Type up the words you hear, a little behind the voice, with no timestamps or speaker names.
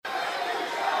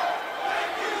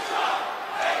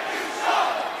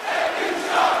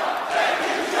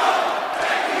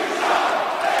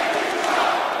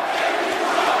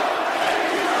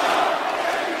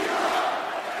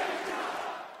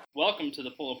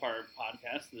Apart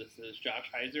podcast. This is Josh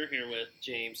Heiser here with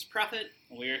James Prophet.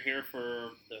 And we are here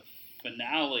for the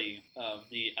finale of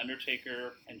the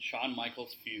Undertaker and Shawn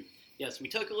Michaels feud. Yes, we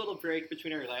took a little break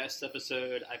between our last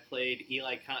episode. I played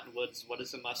Eli Cottonwood's What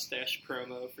is a Mustache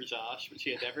promo for Josh, which he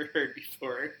had never heard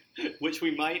before, which we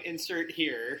might insert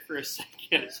here for a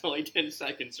second. It's only 10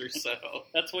 seconds or so.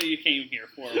 That's what you came here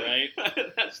for, right?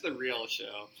 That's the real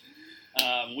show.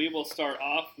 We will start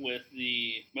off with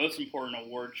the most important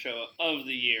award show of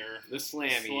the year. The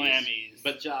Slammies.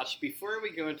 But Josh, before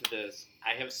we go into this,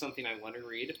 I have something I want to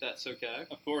read, if that's okay.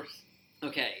 Of course.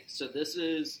 Okay, so this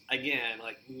is, again,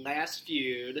 like last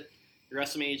feud,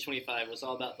 WrestleMania 25 was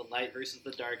all about the light versus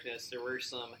the darkness. There were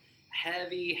some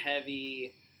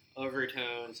heavy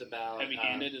overtones about...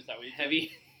 Heavy-handed, is that what you said?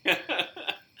 Heavy...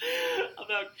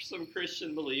 about some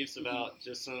Christian beliefs about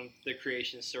just the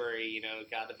creation story,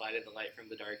 God divided the light from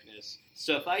the darkness.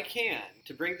 So if I can,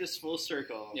 to bring this full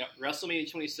circle, WrestleMania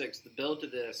 26, the build to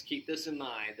this, keep this in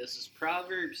mind, this is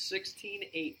Proverbs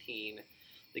 16:18,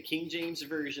 the King James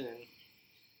Version.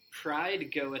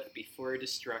 Pride goeth before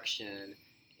destruction,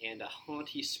 and a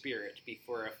haughty spirit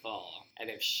before a fall.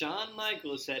 And if Shawn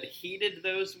Michaels had heeded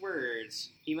those words,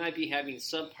 he might be having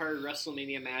subpar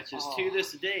WrestleMania matches to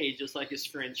this day, just like his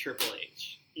friend Triple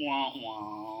H. Wah,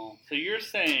 wah. So you're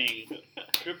saying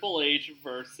Triple H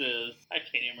versus... I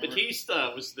can't even remember.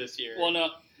 Batista was this year. Well, no,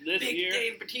 this Big year...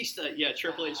 Dave Batista. Yeah,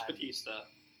 Triple H Batista.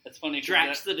 It's funny.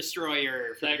 Drax the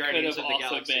Destroyer from Guardians of the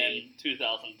Galaxy. That could have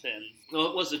also been 2010. Well,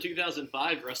 it was the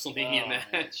 2005 WrestleMania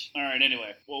match. All right,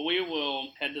 anyway. Well, we will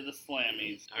head to the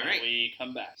Slammies when we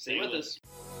come back. Stay with us.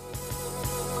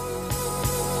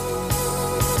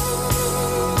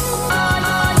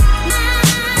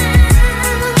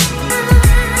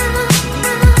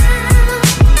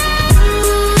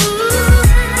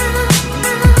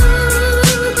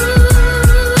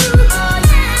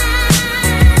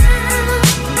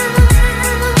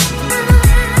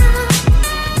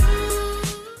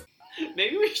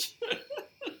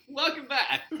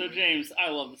 James, I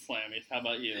love the Slammies. How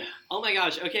about you? Oh my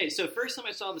gosh. Okay, so first time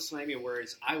I saw the Slammy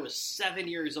Awards, I was 7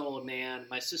 years old, man.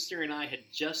 My sister and I had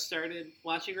just started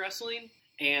watching wrestling,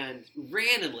 and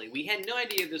randomly, we had no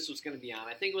idea this was going to be on.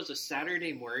 I think it was a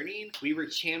Saturday morning. We were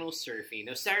channel surfing.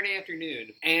 No, Saturday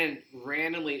afternoon. And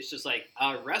randomly, it's just like,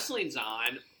 wrestling's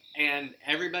on. And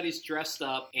everybody's dressed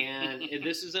up, and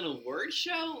this is an award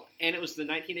show, and it was the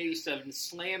 1987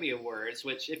 Slammy Awards,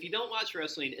 which, if you don't watch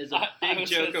wrestling, is a big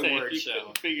joke award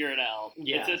show. Figure it out.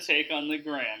 Yeah. It's a take on the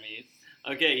Grammys.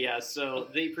 Okay, yeah, so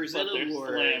they present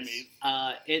awards.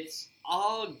 It's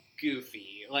all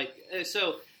goofy.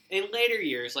 So in later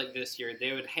years, like this year,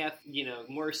 they would have,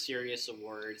 more serious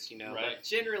awards, Right. But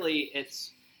generally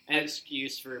it's an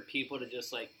excuse for people to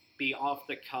just, be off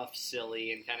the cuff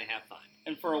silly and kind of have fun.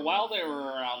 And for a while they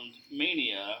were around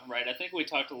Mania, right? I think we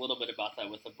talked a little bit about that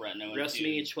with the Brett Nolan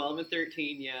WrestleMania 12 and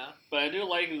 13, yeah. But I do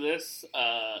like this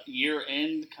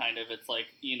year-end kind of. It's like,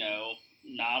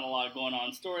 not a lot going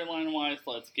on storyline-wise.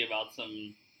 Let's give out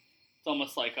some... It's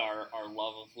almost like our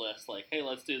love of list. Like, hey,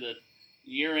 let's do the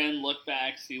year-end look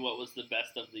back, see what was the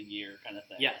best of the year kind of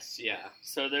thing. Yes, yeah.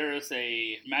 So there is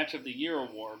a Match of the Year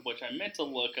award, which I meant to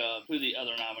look up who the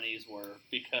other nominees were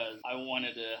because I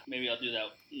wanted to, maybe I'll do that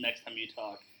next time you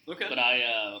talk. Okay. But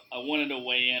I wanted to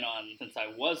weigh in on, since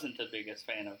I wasn't the biggest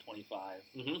fan of 25,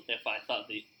 if I thought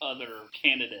the other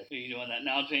candidate. Are you doing that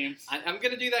now, James? I'm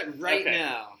going to do that right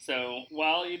now. So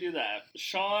while you do that,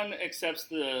 Shawn accepts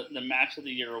the Match of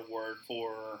the Year award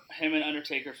for him and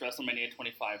Undertaker's WrestleMania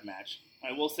 25 match.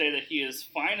 I will say that he is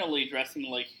finally dressing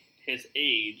like his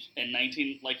age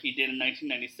like he did in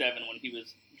 1997 when he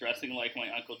was dressing like my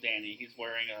Uncle Danny. He's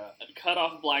wearing a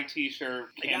cut-off black T-shirt,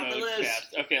 camo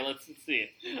chaps. Okay, let's see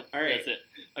it. All right. That's it.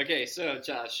 Okay, so,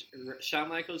 Josh, Shawn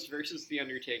Michaels versus The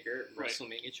Undertaker,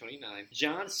 WrestleMania 29.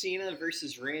 John Cena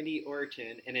versus Randy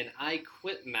Orton in an I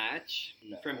Quit match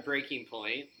from Breaking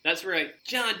Point. That's right.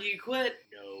 John, do you quit?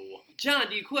 No. John,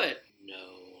 do you quit? No.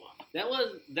 That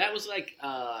was like,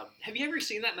 have you ever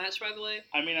seen that match, by the way?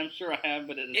 I mean, I'm sure I have,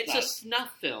 but it's a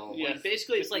snuff film. Yes,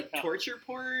 basically, it's like torture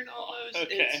porn, almost.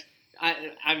 Okay.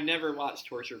 I've never watched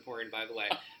torture porn, by the way.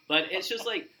 But it's just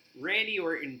like Randy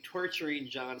Orton torturing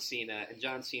John Cena, and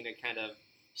John Cena kind of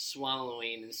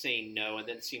swallowing and saying no, and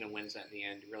then Cena wins at the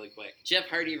end really quick. Jeff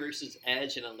Hardy versus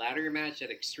Edge in a ladder match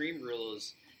at Extreme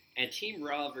Rules. And Team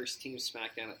Raw versus Team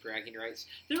SmackDown at Bragging Rights.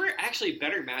 There were actually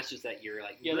better matches that year.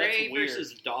 Like Bray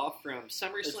versus Dolph from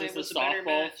SummerSlam was a better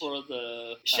match. For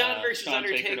the Shawn versus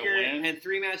Undertaker, and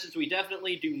 3 matches we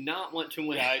definitely do not want to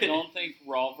win. Yeah, I don't think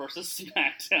Raw versus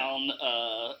SmackDown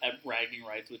at Bragging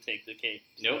Rights would take the cake.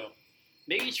 Nope.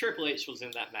 Maybe Triple H was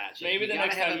in that match. Maybe the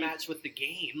next have a match with the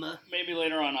game. Maybe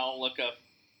later on I'll look up.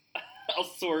 I'll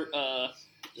sort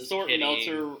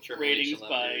Meltzer ratings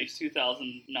by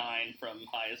 2009 from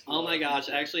highest. Oh my gosh!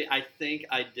 Actually, I think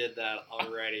I did that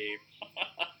already.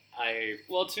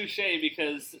 Well, touche,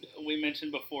 because we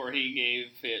mentioned before he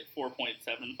gave it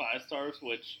 4.75 stars,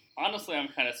 which honestly I'm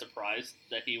kind of surprised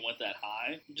that he went that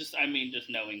high. Just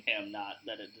knowing him, not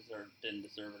that it didn't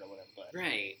deserve it or whatever. But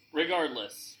right.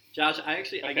 Regardless, Josh,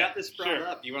 I got this brought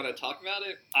up. You want to talk about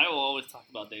it? I will always talk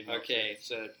about Dave Meltzer. Okay,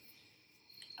 so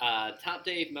top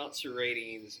Dave Meltzer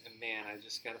ratings, and man, I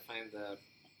just got to find the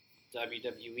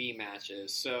WWE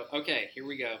matches. So, okay, here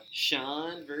we go.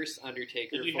 Shawn versus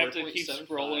Undertaker. Did you have to keep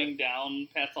scrolling down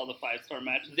past all the 5-star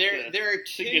matches? There are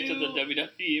two to get to the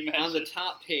WWE matches on the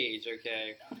top page.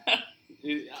 Okay.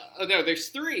 Oh no, there's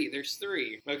three.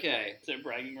 Okay. Is it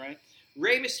bragging rights?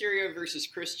 Rey Mysterio versus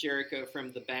Chris Jericho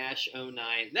from the Bash 09.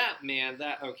 That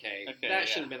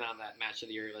should have been on that match of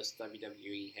the year list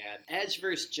WWE had. Edge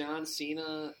versus John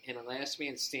Cena in a last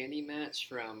man standing match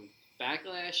from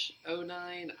Backlash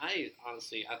 09. I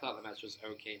thought the match was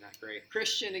okay, not great.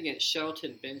 Christian against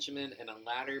Shelton Benjamin in a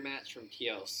ladder match from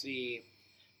TLC.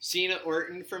 Cena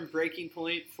Orton from Breaking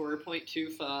Point,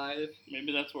 4.25.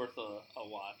 Maybe that's worth a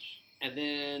watch. And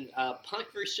then Punk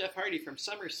vs. Jeff Hardy from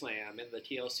SummerSlam in the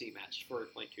TLC match,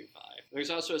 4.25. There's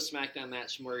also a SmackDown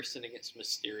match, Morrison against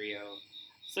Mysterio.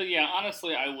 So yeah,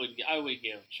 honestly, I would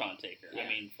give Shawn Taker. Yeah. I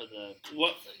mean,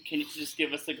 can you just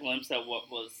give us a glimpse at what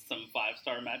was some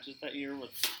 5-star matches that year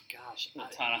with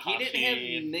Tanahashi? He didn't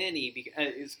have many.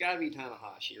 Because, it's got to be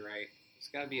Tanahashi, right? It's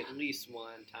got to be at least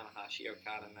one Tanahashi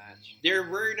Okada match. There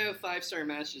were no 5-star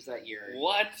matches that year.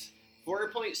 What?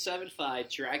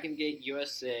 4.75 Dragon Gate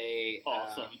USA.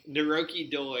 Awesome.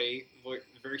 Naruki Doi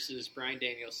versus Bryan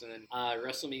Danielson.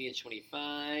 WrestleMania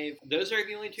 25. Those are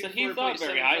the only two. So he thought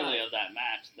very highly of that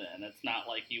match. Then it's not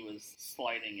like he was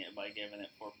slighting it by giving it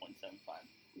 4.75.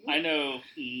 I know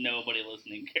nobody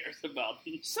listening cares about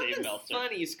Dave Meltzer. Something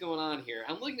funny is going on here.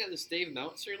 I'm looking at this Dave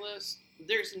Meltzer list.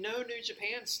 There's no New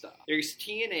Japan stuff. There's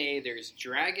TNA. There's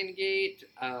Dragon Gate.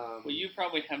 Well, you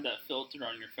probably have that filter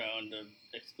on your phone to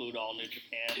exclude all New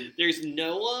Japan. There's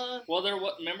Noah. Well,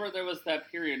 remember there was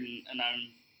that period, and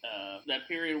that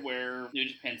period where New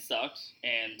Japan sucked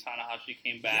and Tanahashi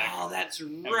came back. Oh, that's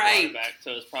right. Back,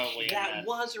 so it's probably that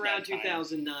was around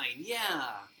 2009.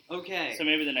 Yeah. Okay. So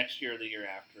maybe the next year or the year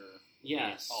after.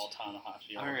 Yes. All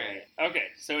Tanahashi. All right. Okay,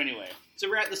 so anyway. So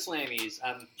we're at the Slammies.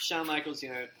 Shawn Michaels,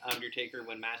 Undertaker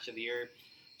win Match of the Year.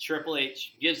 Triple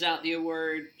H gives out the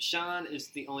award. Shawn is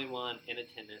the only one in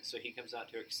attendance, so he comes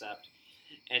out to accept.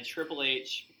 And Triple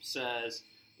H says,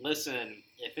 listen,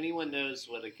 if anyone knows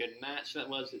what a good match that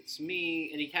was, it's me.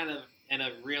 And he kind of, in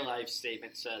a real-life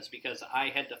statement, says, because I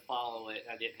had to follow it,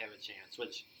 I didn't have a chance.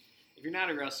 Which, if you're not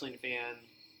a wrestling fan,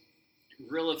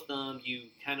 rule of thumb, you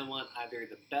kind of want either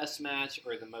the best match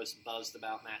or the most buzzed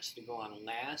about match to go on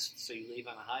last, so you leave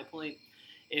on a high point.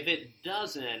 If it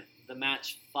doesn't, the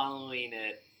match following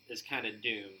it is kind of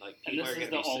doomed. Like, people are going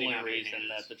to be sitting on their hands. And this is the only reason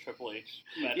that the Triple H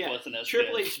match wasn't as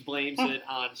Triple good. H blames it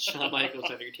on Shawn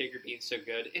Michaels Undertaker being so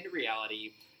good. In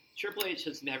reality, Triple H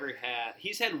has never had...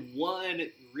 He's had one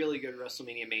really good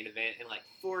WrestleMania main event and like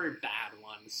 4 bad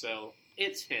ones, so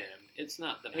it's him. It's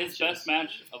not the match. His best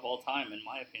match of all time, in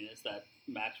my opinion, is that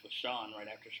match with Shawn right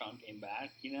after Shawn came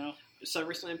back,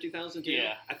 SummerSlam 2002?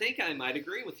 Yeah. I think I might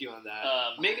agree with you on that.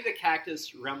 Maybe the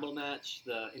Cactus Rumble match,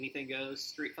 the Anything Goes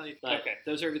street fight. But okay.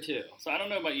 Those are the two. So I don't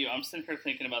know about you. I'm sitting here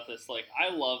thinking about this. Like,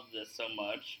 I love this so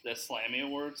much, this Slammy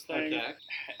Awards thing. Okay.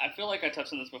 I feel like I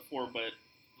touched on this before, but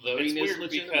voting it's is weird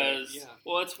legitimate. because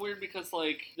it's weird because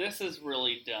like this is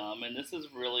really dumb and this is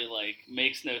really like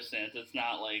makes no sense. It's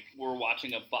not like we're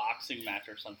watching a boxing match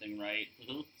or something, right?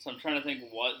 Mm-hmm. So I'm trying to think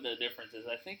what the difference is.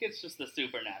 I think it's just the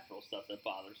supernatural stuff that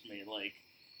bothers me. Like,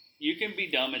 you can be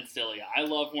dumb and silly. I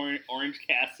love Orange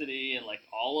Cassidy and like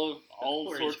all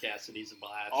Orange Cassidy's a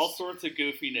blast. All sorts of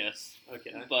goofiness.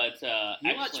 Okay, but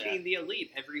you watch Being the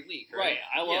Elite every week, right?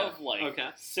 I love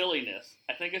silliness.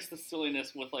 I think it's the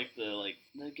silliness with like the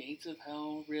gates of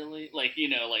hell, really, like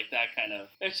like that kind of.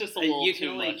 It's just a little you can too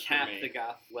only much cap for me. the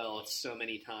goth well so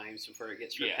many times before it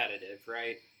gets repetitive,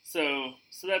 right? So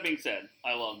that being said,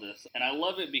 I love this, and I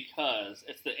love it because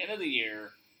it's the end of the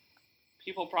year.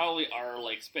 People probably are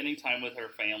like spending time with their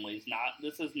families.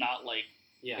 This is not like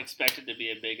expected to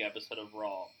be a big episode of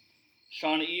Raw.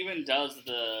 Shawn even does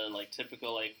the like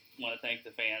typical like want to thank the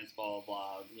fans, blah blah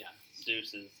blah. Yeah,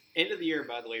 deuces. End of the year,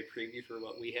 by the way, preview for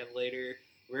what we have later.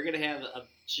 we're going to have a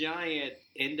giant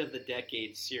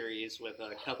end-of-the-decade series with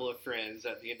a couple of friends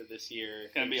at the end of this year.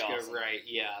 It's going to be awesome. Right,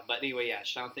 yeah. But anyway, yeah,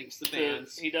 Shawn thanks the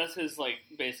fans. So he does his,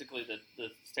 basically the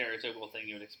stereotypical thing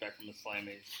you would expect from the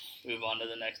Slammies. Move on to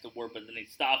the next award, but then he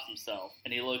stops himself,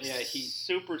 and he looks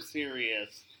super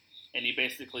serious. And he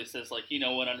basically says, you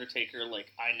know what, Undertaker,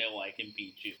 I know I can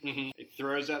beat you. Mm-hmm. He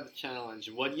throws out the challenge.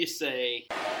 What do you say?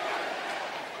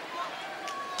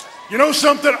 You know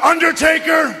something,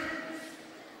 Undertaker?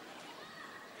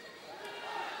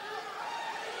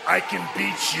 I can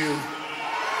beat you.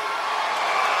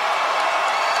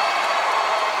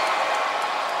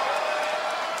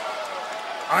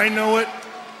 I know it.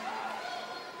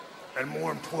 And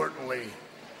more importantly,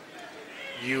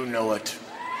 you know it.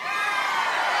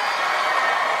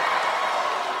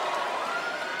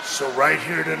 So right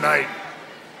here tonight,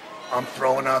 I'm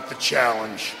throwing out the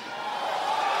challenge.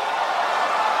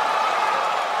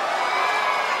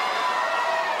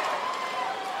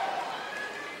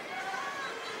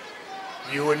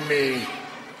 You and me,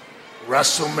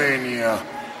 WrestleMania,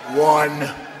 one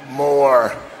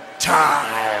more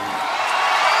time.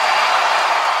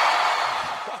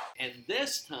 And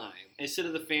this time, instead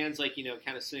of the fans,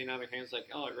 kind of sitting on their hands at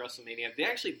WrestleMania, they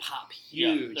actually pop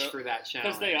huge for that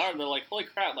challenge. Because they are. They're like, holy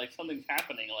crap, something's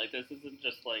happening. This isn't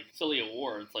just, silly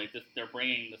awards. They're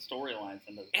bringing the storylines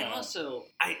into the And also,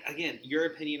 again, your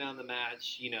opinion on the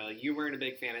match, you weren't a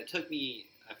big fan. It took me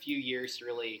a few years to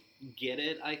really get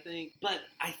it, I think. But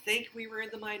I think we were in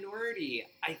the minority.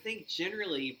 I think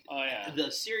generally,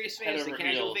 the serious fans, the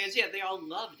casual fans, they all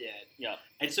loved it. Yeah.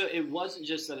 And so it wasn't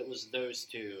just that it was those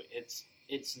two.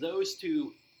 It's those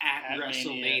two at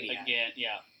WrestleMania. Again,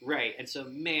 yeah. Right. And so,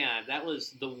 man, that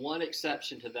was the one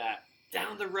exception to that.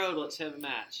 Down the road, let's have a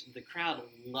match. The crowd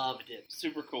loved it.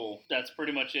 Super cool. That's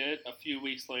pretty much it. A few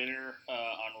weeks later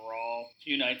on Raw, a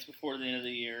few nights before the end of the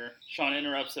year, Shawn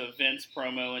interrupts a Vince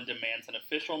promo and demands an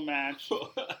official match.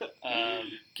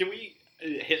 Can we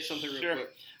hit something real Sure.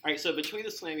 quick? All right, so between the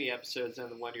Slammy episodes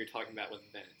and the one you're talking about with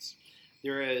Vince,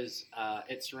 there is,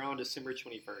 it's Raw on December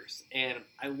 21st. And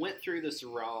I went through this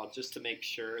Raw just to make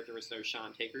sure there was no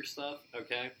Shawn Taker stuff,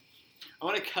 okay? I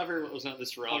want to cover what was on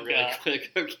this Raw really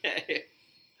quick, okay?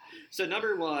 So,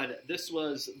 number one, this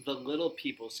was the Little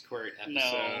People's Court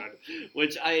episode,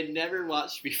 which I had never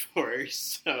watched before,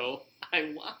 so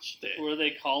I watched it. Were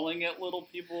they calling it Little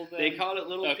People then? They called it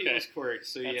Little People's Court,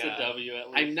 so That's a W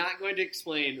at least. I'm not going to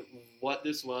explain what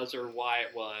this was or why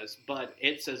it was, but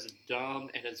it's as dumb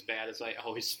and as bad as I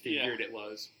always figured it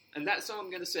was. And that's all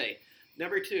I'm going to say.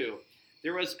 Number two,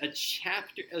 there was a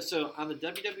chapter, so on the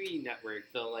WWE Network,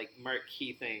 they'll mark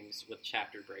key things with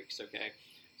chapter breaks, okay?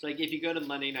 So if you go to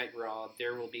Monday Night Raw,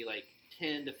 there will be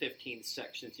 10 to 15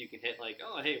 sections you can hit,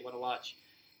 oh, hey, want to watch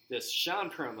this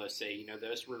Shawn promo, say,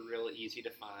 those were real easy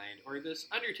to find, or this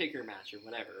Undertaker match or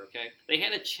whatever, okay? They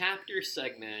had a chapter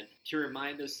segment to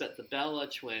remind us that the Bella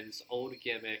Twins' old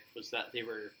gimmick was that they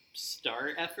were star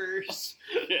effers.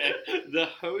 The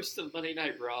host of Monday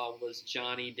Night Raw was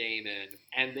Johnny Damon,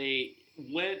 and they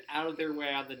went out of their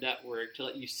way on the network to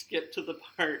let you skip to the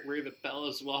part where the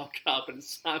Bellas walk up and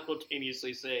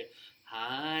simultaneously say,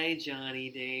 "Hi, Johnny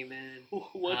Damon."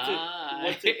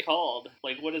 What's it called?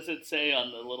 What does it say on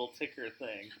the little ticker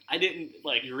thing? I didn't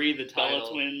read the title.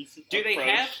 Bella Twins. Do they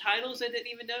have titles I didn't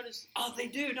even notice? Oh, they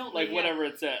do, don't they? Whatever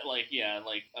it's at,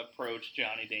 approach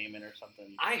Johnny Damon or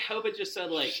something. I hope it just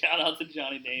said shout out to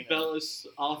Johnny Damon. Bella's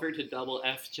offered to double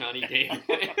F Johnny Damon.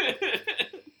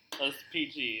 That's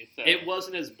PG. So. It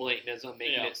wasn't as blatant as I'm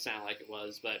making it sound like it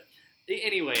was, but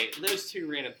anyway, those two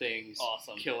random things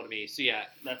killed me. So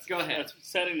go ahead. That's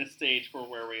setting the stage for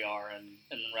where we are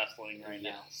in wrestling right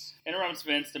now. Interrupts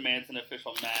Vince, demands an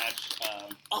official match.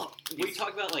 We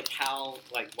talk about how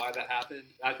why that happened.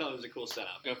 I thought it was a cool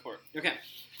setup. Go for it. Okay,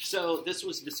 so this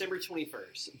was December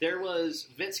 21st.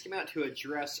 Vince came out to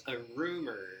address a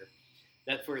rumor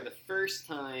that for the first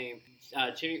time,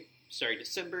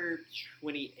 December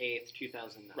 28th,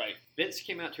 2009. Right. Vince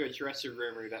came out to address a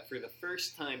rumor that for the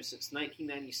first time since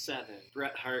 1997,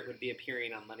 Bret Hart would be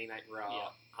appearing on Monday Night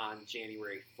Raw on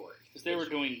January 4th. Because they were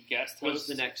doing guest hosts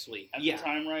the next week. At the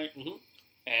time, right? Mm-hmm.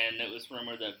 And it was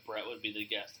rumored that Bret would be the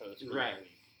guest host for that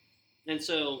week. And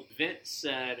so Vince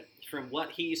said, from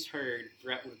what he's heard,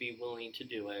 Bret would be willing to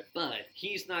do it, but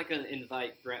he's not going to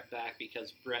invite Bret back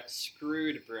because Bret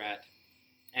screwed Bret.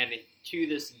 And to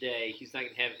this day, he's not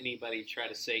going to have anybody try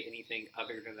to say anything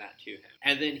other than that to him.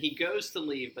 And then he goes to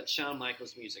leave, but Shawn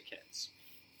Michaels' music hits.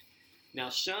 Now,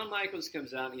 Shawn Michaels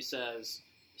comes out and he says,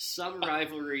 some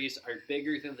rivalries are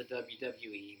bigger than the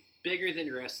WWE, bigger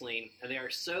than wrestling, and they are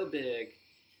so big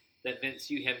that, Vince,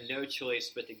 you have no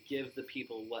choice but to give the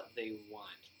people what they want.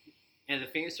 And the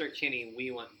fans start chanting,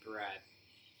 "We want Brett."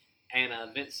 And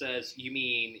Vince says, "You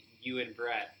mean you and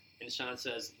Brett?" And Shawn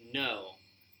says, "No,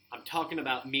 I'm talking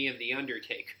about me and the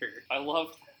Undertaker." I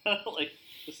love, like,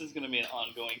 this is going to be an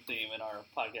ongoing theme in our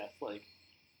podcast. Like,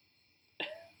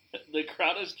 the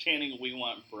crowd is chanting, "We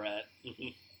want Brett,"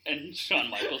 and Shawn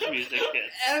Michaels' music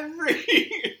hits.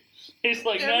 He's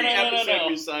like, no.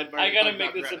 I got to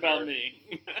make this about me.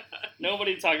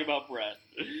 Nobody talk about Brett.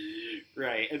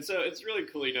 Right. And so it's really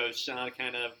cool, Shawn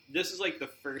this is like the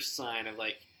first sign of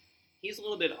like, he's a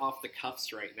little bit off the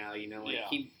cuffs right now,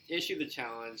 he issued the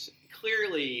challenge.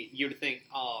 Clearly, you would think,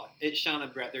 oh, it's Shawn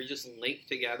and Brett. They're just linked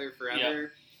together forever.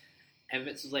 Yep. And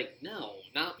Vince is like, no,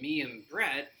 not me and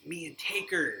Brett, me and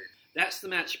Taker. That's the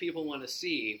match people want to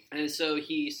see. And so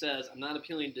he says, I'm not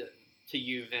appealing to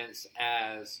you, Vince,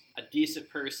 as a decent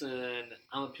person.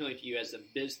 I'm appealing to you as a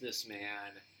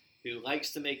businessman who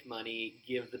likes to make money,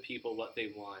 give the people what they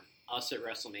want, us at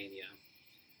WrestleMania.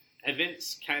 And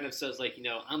Vince kind of says, like,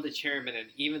 I'm the chairman, and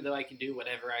even though I can do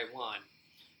whatever I want,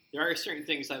 there are certain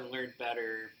things I've learned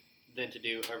better than to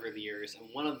do over the years, and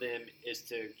one of them is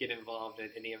to get involved in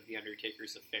any of the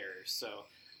Undertaker's affairs. So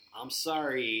I'm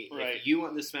sorry, if you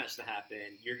want this match to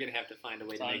happen, you're going to have to find a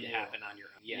way to make it happen on your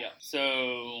own. Yeah.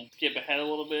 So, skip ahead a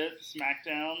little bit,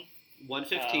 SmackDown.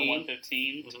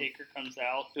 115. Mm-hmm. Taker comes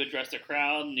out to address the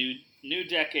crowd. New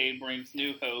decade brings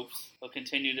new hopes. He'll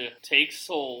continue to take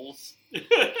souls. He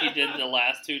did the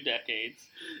last 2 decades.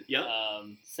 Yep.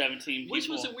 17 people. Which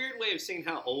was a weird way of saying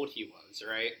how old he was,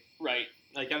 right? Right.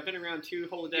 Like, I've been around 2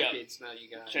 whole decades now, you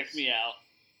guys. Check me out.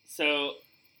 So,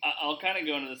 I'll kind of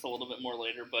go into this a little bit more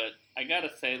later, but I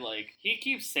gotta say, like, he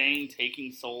keeps saying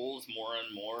taking souls more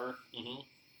and more. Mm-hmm.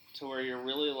 To where you're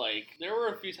really like, there were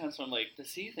a few times when I'm like,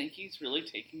 does he think he's really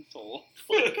taking souls?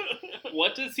 Like,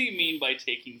 what does he mean by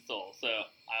taking souls? So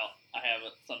I have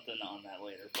something on that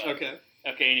later. But,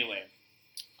 okay. Anyway.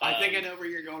 I think I know where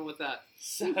you're going with that.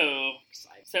 So,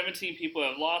 17 people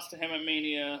have lost to him at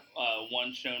Mania.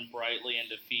 One shown brightly in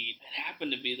defeat. It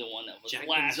happened to be the one that was Jack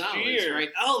last Gonzalez, year.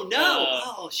 Right? Oh,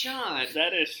 no! Shawn!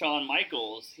 That is Shawn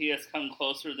Michaels. He has come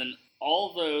closer than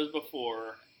all those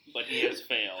before, but he has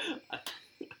failed.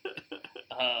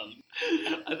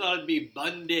 I thought it'd be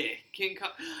Bundy. King Kong.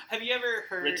 Have you ever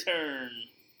heard... Return.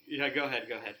 Yeah, go ahead.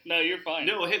 No, you're fine.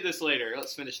 No, we'll hit this later.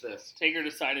 Let's finish this. Taker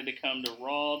decided to come to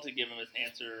Raw to give him his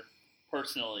answer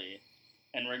personally.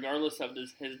 And regardless of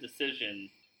his decision...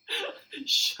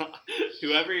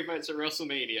 Whoever he fights at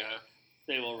WrestleMania...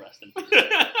 They will rest in peace.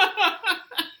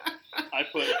 I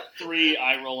put 3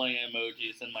 eye-rolling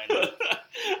emojis in my notes.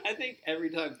 I think every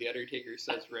time The Undertaker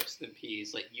says rest in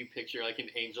peace, like, you picture, like, an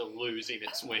angel losing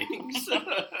its wings.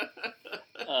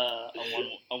 A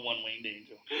one-winged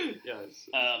angel. Yes.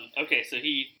 Okay, so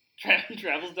he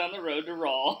travels down the road to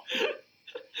Raw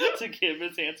to give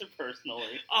his answer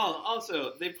personally. Oh,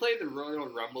 also, they played the Royal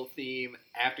Rumble theme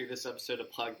after this episode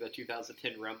of Plug, the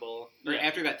 2010 Rumble, or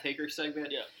after that Taker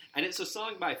segment. Yeah. And it's a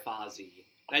song by Fozzy.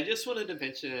 I just wanted to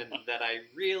mention that I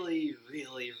really,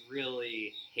 really,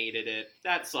 really hated it.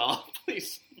 That's all.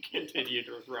 Please continue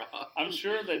to Raw. I'm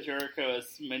sure that Jericho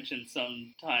has mentioned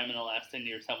some time in the last 10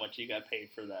 years how much he got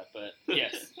paid for that. But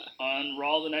yes, on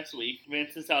Raw the next week,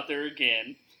 Vince is out there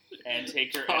again, and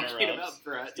Taker interrupts.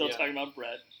 Talking about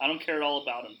Brett. I don't care at all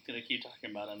about him. Going to keep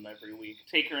talking about him every week.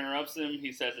 Taker interrupts him.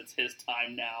 He says it's his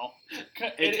time now.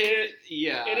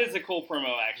 It is a cool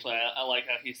promo, actually. I like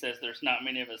how he says there's not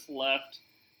many of us left.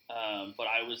 But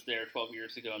I was there 12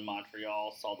 years ago in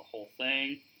Montreal, saw the whole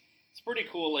thing. It's pretty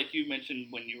cool. Like you mentioned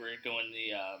when you were going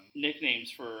the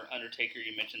nicknames for Undertaker,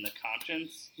 you mentioned the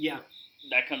Conscience. Yeah.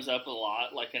 That comes up a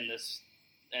lot, like in this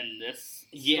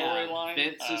storyline.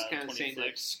 Vince is kind of saying,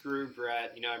 like, screw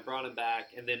Brett. I brought him back,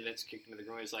 and then Vince kicked him in the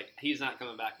groin. He's like, he's not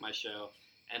coming back to my show.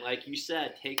 And like you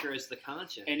said, Taker is the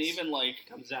Conscience. And even like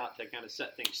comes out to kind of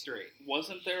set things straight.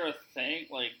 Wasn't there a thing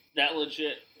like that?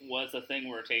 Legit was a thing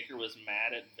where Taker was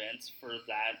mad at Vince for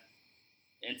that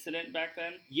incident back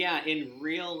then. Yeah, in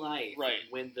real life, right?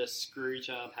 When the screw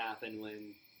job happened,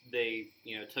 when they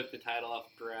took the title off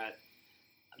Brett,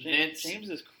 James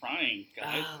is crying,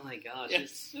 guys. Oh my gosh,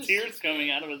 it's tears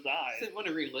coming out of his eyes. I didn't want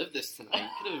to relive this tonight.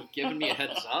 You could have given me a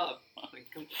heads up. Like,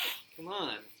 come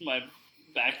on. It's my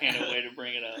backhanded way to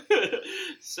bring it up.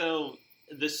 So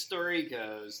the story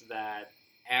goes that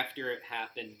after it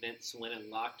happened, Vince went and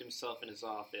locked himself in his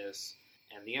office,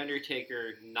 and The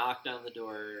Undertaker knocked on the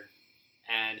door,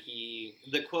 and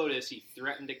the quote is, he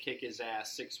threatened to kick his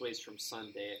ass 6 ways from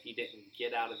Sunday if he didn't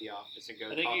get out of the office and go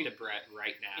talk to Brett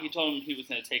right now. He told him he was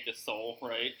going to take his soul,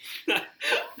 right?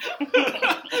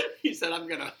 He said, I'm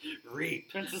going to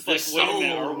reap Vince is the like, soul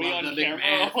wait a minute, are we on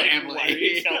camera? Family. Why are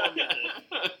you telling me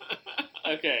this?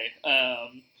 Okay.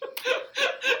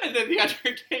 And then the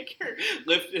Undertaker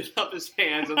lifted up his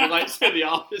hands, and the lights in the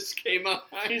office came on.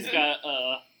 He's got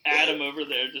Adam over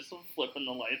there just flipping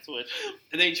the light switch.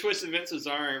 And then he twisted Vince's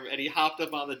arm, and he hopped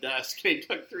up on the desk, and he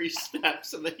took 3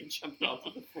 steps, and then he jumped off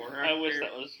of the floor. I wish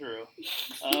that was true.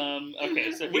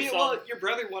 Okay, so well, your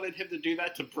brother wanted him to do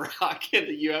that to Brock in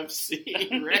the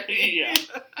UFC, right? Yeah.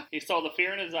 He saw the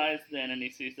fear in his eyes then, and he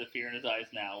sees the fear in his eyes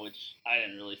now, which I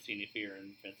didn't really see any fear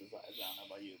in Vince's eyes. I don't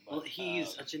know about you. But, well,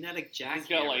 he's a genetic jackhammer. He's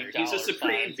got, like, he's a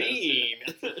supreme being.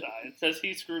 It says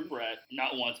he screwed Brett,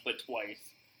 not once, but twice.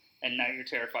 And now you're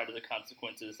terrified of the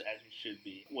consequences, as you should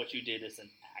be. What you did is an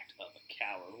act of a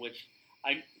coward, which,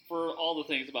 for all the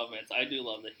things about Vince, I do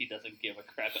love that he doesn't give a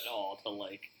crap at all to,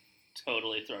 like,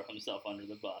 totally throw himself under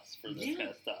the bus for this kind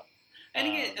of stuff. And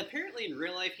again, apparently in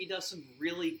real life, he does some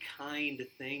really kind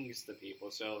things to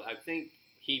people, so I think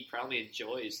he probably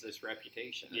enjoys this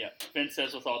reputation. Yeah. Vince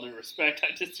says, with all due respect,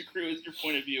 I disagree with your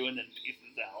point of view, and then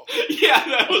pieces out. Yeah,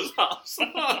 that was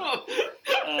awesome.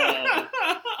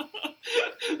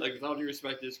 Like, with all due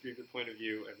respect, I disagree with your point of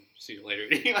view, and see you later.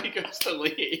 He goes to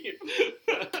leave.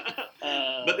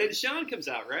 But then Shawn comes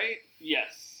out, right?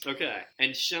 Yes. Okay.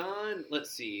 And Shawn,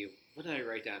 let's see, what did I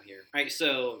write down here? All right,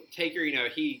 so Taker,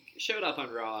 he showed up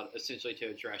on Raw essentially to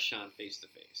address Shawn face to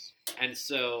face. And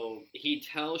so he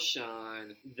tells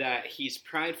Shawn that he's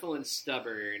prideful and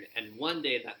stubborn, and one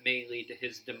day that may lead to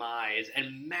his demise,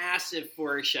 and massive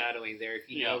foreshadowing there if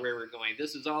you know where we're going.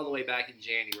 This is all the way back in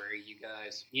January, you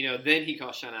guys. Then he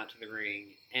calls Shawn out to the ring,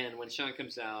 and when Shawn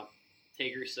comes out,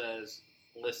 Taker says,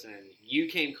 listen, you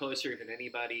came closer than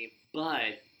anybody,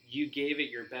 but you gave it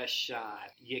your best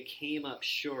shot. You came up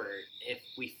short. If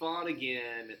we fought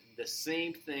again, the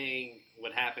same thing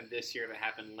would happen this year that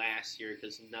happened last year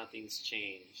because nothing's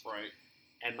changed. Right.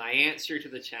 And my answer to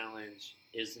the challenge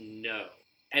is no.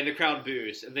 And the crowd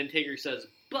boos. And then Taker says,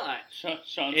 but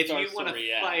Shawn if you want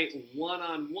to fight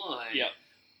one-on-one,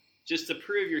 just to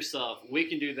prove yourself, we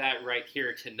can do that right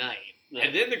here tonight.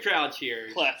 And then the crowd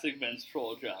cheers. Classic Vince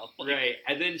troll job. Right.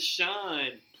 And then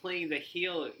Shawn playing the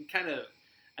heel kind of...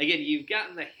 Again, you've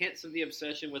gotten the hints of the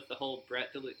obsession with the whole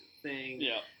Brett thing.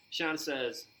 Yeah. Shawn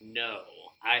says, no,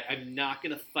 I'm not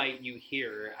going to fight you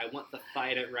here. I want the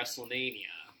fight at WrestleMania.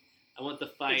 I want the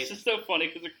fight... It's just so funny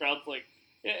because the crowd's like,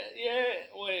 yeah,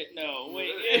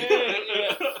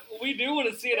 we do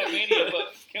want to see it at Mania,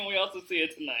 but can we also see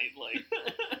it tonight? Like,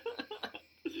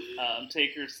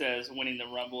 Taker says winning the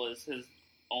Rumble is his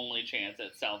only chance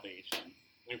at salvation.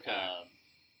 Okay.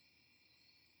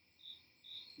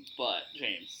 But,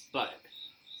 James.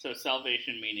 So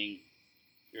salvation meaning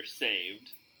you're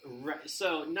saved. Right.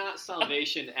 So not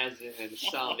salvation as in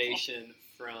salvation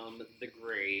from the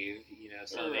grave,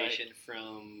 salvation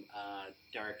from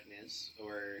darkness,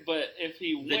 or... But if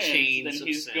he wins, then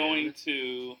he's going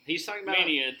to he's talking about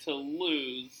Mania to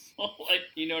lose. Like,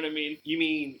 you know what I mean? You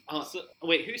mean...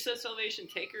 wait, who says salvation?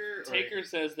 Taker? Taker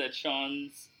says that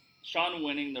Shawn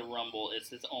winning the Rumble is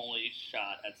his only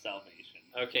shot at salvation.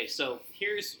 Okay, so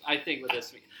here's, I think, what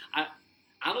this means.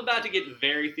 I'm about to get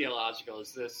very theological.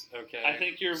 Is this okay? I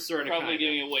think you're probably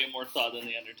giving it way more thought than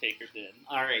the Undertaker did.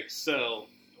 All right, so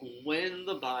when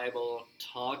the Bible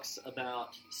talks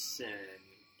about sin,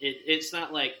 it's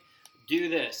not like, do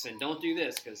this and don't do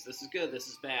this because this is good, this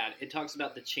is bad. It talks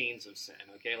about the chains of sin,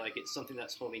 okay? Like, it's something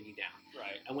that's holding you down.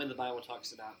 Right. And when the Bible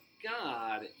talks about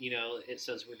God, it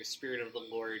says where the Spirit of the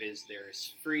Lord is, there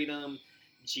is freedom.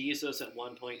 Jesus at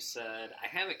one point said, I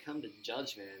haven't come to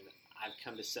judgment, I've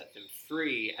come to set them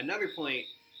free. Another point,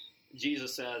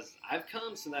 Jesus says, I've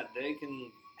come so that they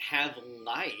can have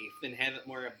life and have it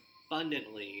more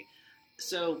abundantly.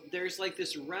 So there's like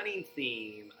this running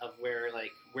theme of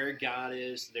where God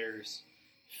is, there's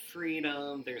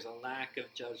freedom, there's a lack of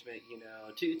judgment,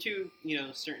 to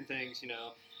certain things,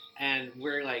 and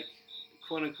where like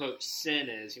quote unquote sin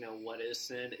is, what is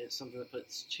sin? It's something that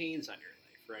puts chains on your life.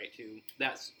 Right,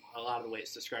 that's a lot of the way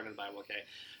it's described in the Bible, okay?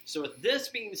 So with this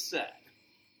being said,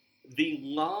 the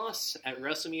loss at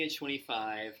WrestleMania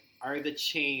 25 are the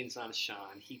chains on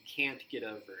Shawn. He can't get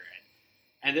over it.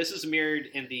 And this is mirrored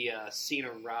in the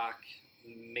Cena-Rock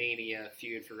Mania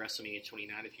feud for WrestleMania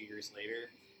 29 a few years later,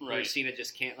 where Cena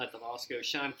just can't let the loss go.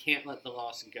 Shawn can't let the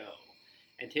loss go.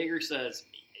 And Taker says,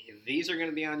 these are going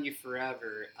to be on you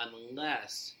forever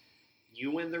unless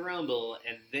you win the Rumble,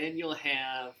 and then you'll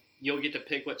get to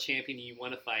pick what champion you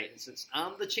want to fight. And since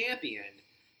I'm the champion,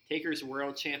 Taker's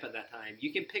world champ at that time,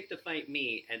 you can pick to fight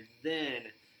me, and then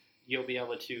you'll be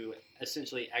able to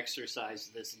essentially exorcise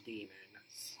this demon.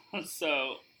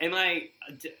 So, am I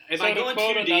going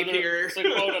too deep here?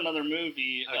 To quote another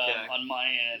movie okay. on my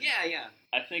end. Yeah.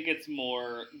 I think it's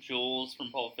more Jules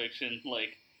from Pulp Fiction.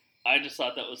 Like, I just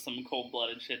thought that was some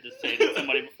cold-blooded shit to say to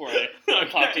somebody before I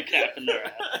popped a cap in their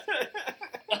ass.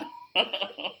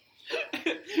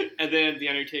 And then The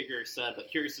Undertaker said, but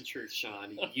here's the truth,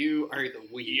 Shawn. You are the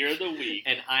weak. You're the weak.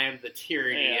 And I am the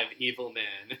tyranny of evil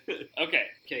men.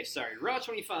 Okay, sorry. Raw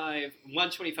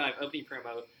 125 opening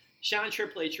promo. Shawn and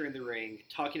Triple H are in the ring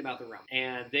talking about the Rumble.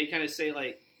 And they kind of say,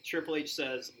 like, Triple H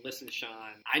says, listen,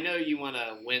 Shawn, I know you want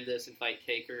to win this and fight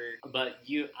Taker, but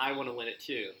I want to win it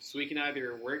too. So we can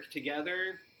either work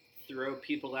together, throw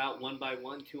people out one by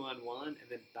one, 2-on-1, and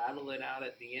then battle it out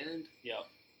at the end. Yep.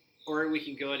 Or we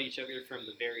can go at each other from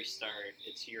the very start.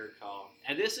 It's your call.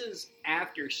 And this is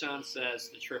after Shawn says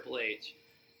to Triple H,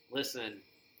 listen,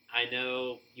 I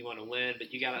know you want to win,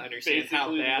 but you got to understand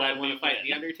how bad I want to fight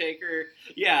The Undertaker.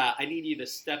 Yeah, I need you to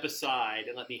step aside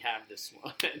and let me have this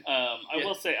one. I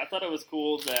will say, I thought it was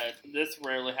cool that this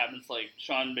rarely happens. Like,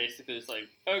 Shawn basically is like,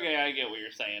 okay, I get what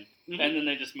you're saying. Mm-hmm. And then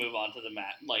they just move on to the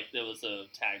match. Like, there was a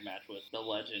tag match with the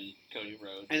legend, Cody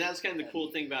Rhodes. And that's kind of the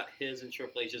cool thing about his and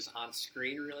Triple H's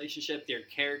on-screen relationship. Their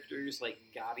characters, like,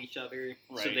 got each other,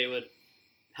 so they would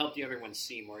help the other one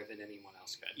see more than anyone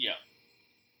else could. Yeah.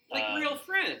 Like real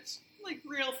friends.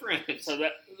 So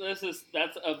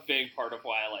that's a big part of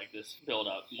why I like this build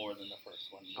up more than the first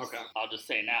one. Okay. I'll just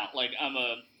say now, like, I'm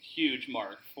a huge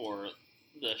mark for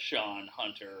the Shawn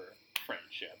Hunter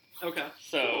friendship. Okay.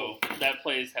 So that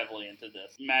plays heavily into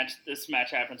this match. This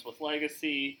match happens with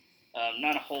Legacy.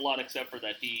 Not a whole lot except for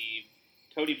that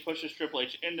Cody pushes Triple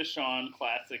H into Shawn.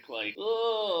 Classic, like,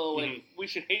 we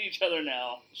should hate each other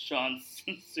now. Shawn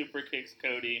super kicks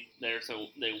Cody there, so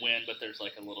they win, but there's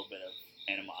like a little bit of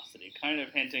animosity. Kind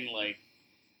of hinting like,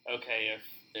 okay,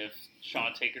 if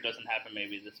Shawn Taker doesn't happen,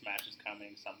 maybe this match is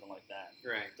coming, something like that.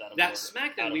 Right. That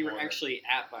SmackDown we were actually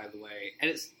at, by the way,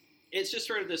 and it's just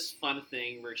sort of this fun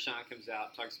thing where Shawn comes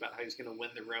out, talks about how he's going to win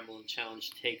the Rumble and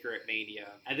challenge Taker at Mania.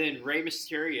 And then Rey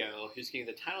Mysterio, who's getting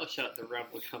the title shot at the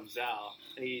Rumble, comes out.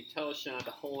 And he tells Shawn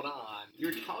to hold on.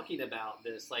 You're talking about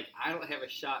this like I don't have a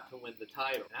shot to win the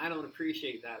title. And I don't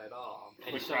appreciate that at all.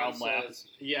 And Shawn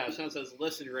says,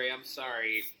 listen, Rey, I'm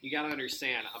sorry. You got to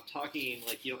understand, I'm talking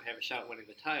like you don't have a shot at winning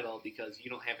the title because you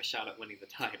don't have a shot at winning the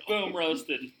title. Boom,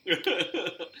 roasted.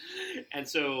 And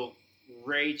so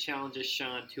Ray challenges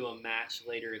Shawn to a match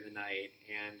later in the night,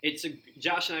 and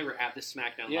Josh and I were at the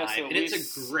SmackDown Live, and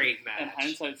it's a great match. In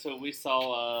hindsight, so we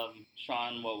saw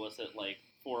Shawn, what was it, like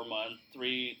 4 months,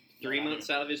 3 months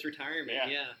out of his retirement.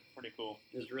 Yeah, pretty cool.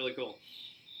 It was really cool.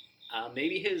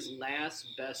 Maybe his last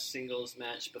best singles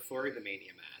match before the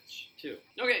Mania match, too.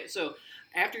 Okay, so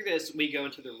after this, we go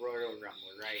into the Royal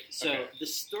Rumble, right? So the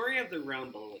story of the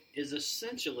Rumble is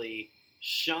essentially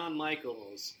Shawn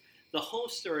Michaels. The whole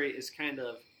story is kind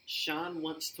of Shawn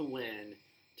wants to win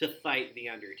to fight The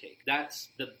Undertaker. That's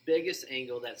the biggest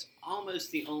angle. That's almost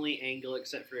the only angle,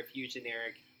 except for a few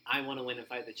generic, I want to win and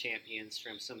fight the champions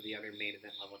from some of the other main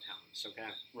event level talents,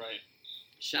 okay? Right.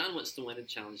 Shawn wants to win and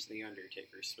challenge The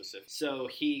Undertaker specifically. So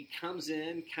he comes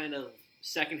in kind of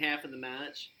second half of the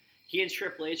match. He and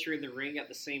Triple H are in the ring at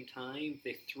the same time.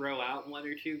 They throw out one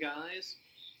or two guys.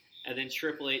 And then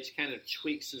Triple H kind of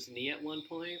tweaks his knee at one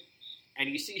point. And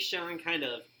you see Shawn kind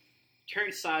of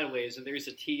turn sideways, and there's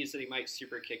a tease that he might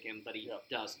super kick him, but he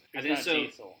doesn't. And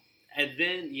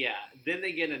then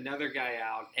they get another guy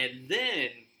out, and then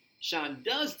Shawn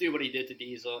does do what he did to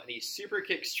Diesel, and he super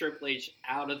kicks Triple H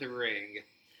out of the ring.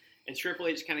 And Triple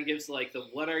H kind of gives like the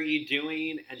 "What are you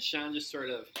doing?" and Shawn just sort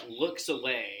of looks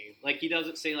away, like he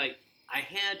doesn't say like "I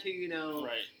had to," you know.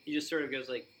 Right. He just sort of goes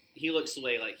like he looks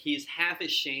away, like he's half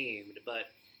ashamed, but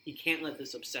he can't let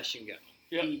this obsession go.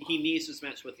 Yep. He needs this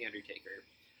match with The Undertaker.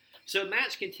 So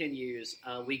match continues.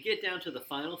 We get down to the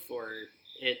final four.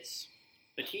 It's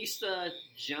Batista,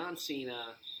 John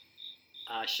Cena,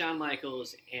 Shawn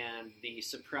Michaels, and the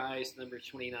surprise number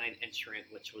 29 entrant,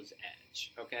 which was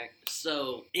Edge. Okay?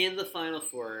 So in the final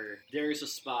four, there's a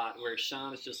spot where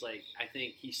Shawn is just like, I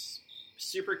think he's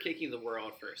super kicking the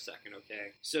world for a second,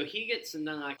 okay? So he gets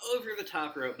knocked over the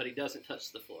top rope, but he doesn't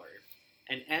touch the floor.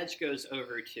 And Edge goes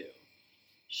over too.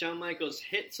 Shawn Michaels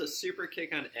hits a super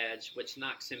kick on Edge, which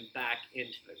knocks him back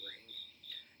into the ring.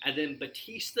 And then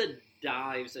Batista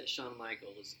dives at Shawn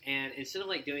Michaels, and instead of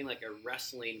like doing like a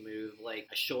wrestling move, like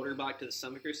a shoulder block to the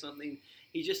stomach or something,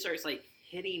 he just starts like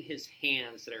hitting his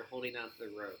hands that are holding onto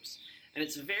the ropes. And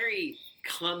it's very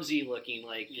clumsy looking,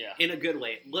 like in a good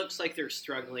way. It looks like they're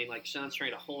struggling, like Shawn's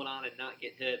trying to hold on and not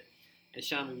get hit. And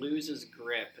Shawn loses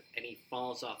grip, and he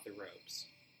falls off the ropes.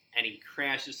 And he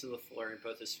crashes to the floor, and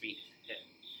both his feet hit.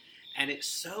 And it's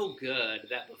so good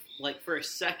that, like, for a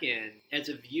second, as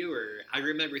a viewer, I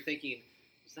remember thinking,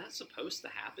 was that supposed to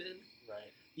happen?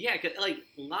 Right. Yeah, 'cause, like,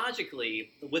 logically,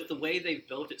 with the way they've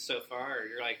built it so far,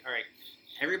 you're like, all right,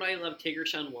 everybody loved Taker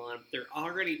Shawn 1. They're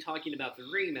already talking about the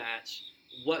rematch.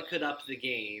 What could up the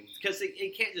game? Because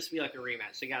it can't just be like a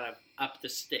rematch. They got to up the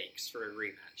stakes for a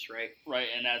rematch, right? Right,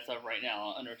 and that's right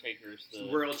now. Undertaker's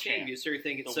the world champion. So you're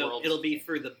thinking, so it'll be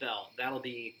for the belt. That'll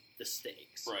be the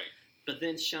stakes. Right. But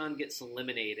then Shawn gets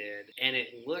eliminated, and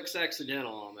it looks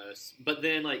accidental almost. But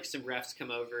then, like, some refs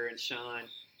come over, and Shawn,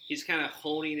 he's kind of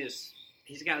holding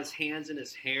he's got his hands in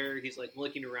his hair. He's, like,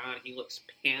 looking around. He looks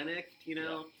panicked, you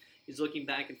know? Yeah. He's looking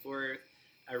back and forth.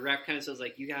 A ref kind of says,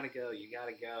 like, you gotta go, you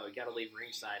gotta leave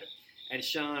ringside. And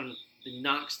Shawn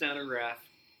knocks down a ref,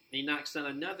 and he knocks down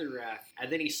another ref, and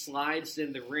then he slides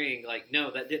in the ring, like,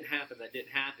 no, that didn't happen.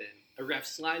 A ref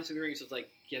slides in the ring, so it's like,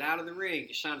 get out of the ring.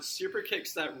 Shawn super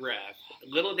kicks that ref.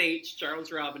 Little H,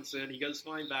 Charles Robinson, he goes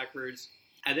flying backwards.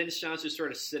 And then Shawn's just sort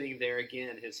of sitting there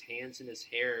again, his hands in his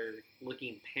hair,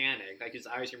 looking panicked, like his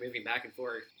eyes are moving back and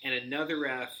forth. And another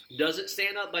ref doesn't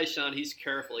stand up by Shawn. He's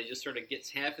careful. He just sort of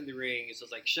gets half in the ring. He's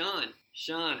just like, Shawn,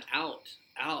 out,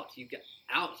 you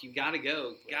gotta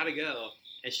go.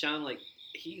 And Shawn, like,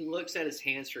 he looks at his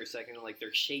hands for a second, like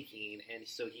they're shaking, and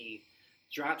so he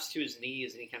drops to his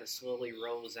knees and he kind of slowly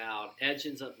rolls out. Edge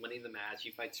ends up winning the match. He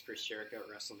fights Chris Jericho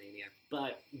at WrestleMania.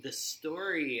 But the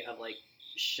story of, like,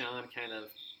 Shawn kind of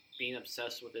being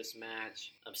obsessed with this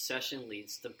match, obsession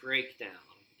leads to breakdown.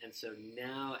 And so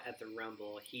now at the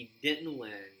Rumble, he didn't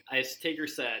win. As Taker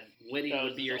said, winning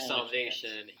would be your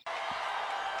salvation.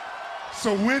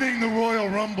 So winning the Royal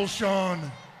Rumble, Shawn,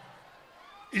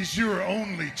 is your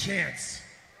only chance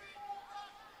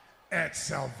at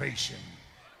salvation.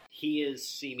 He is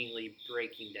seemingly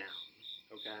breaking down,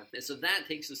 okay? And so that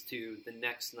takes us to the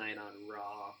next night on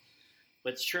Raw.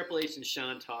 But it's Triple H and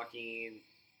Shawn talking,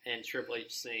 and Triple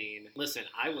H saying, listen,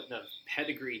 I wouldn't have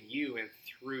pedigreed you and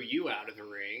threw you out of the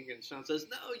ring. And Shawn says,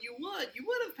 no, you would. You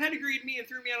would have pedigreed me and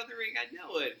threw me out of the ring. I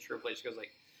know it. And Triple H goes like,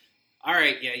 all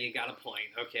right, yeah, you got a point.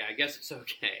 Okay, I guess it's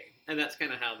okay. And that's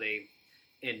kind of how they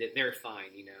end it. They're fine,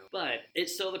 you know. But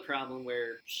it's still the problem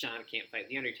where Shawn can't fight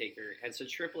The Undertaker. And so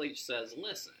Triple H says,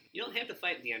 listen, you don't have to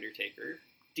fight The Undertaker.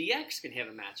 DX can have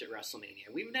a match at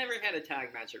WrestleMania. We've never had a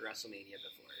tag match at WrestleMania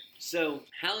before. So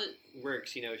how it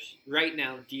works, you know, right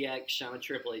now, DX, Shawn, and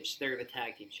Triple H, they're the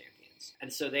tag team champions.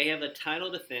 And so they have a title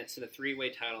defense in a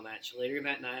three-way title match later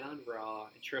that night on Raw.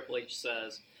 And Triple H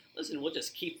says, listen, we'll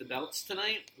just keep the belts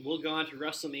tonight. We'll go on to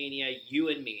WrestleMania, you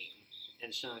and me.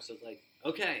 And Shawn says, like,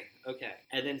 okay.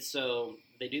 And then so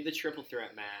they do the triple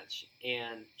threat match,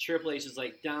 and Triple H is,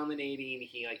 like, dominating.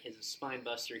 He, like, hits a spine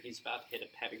buster. He's about to hit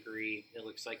a pedigree, it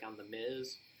looks like, on The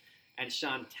Miz. And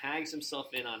Shawn tags himself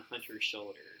in on Hunter's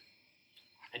shoulder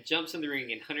and jumps in the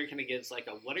ring, and Hunter kind of gives, like,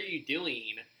 a what are you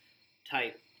doing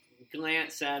type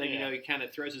glance at him. Yeah. You know, he kind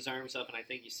of throws his arms up, and I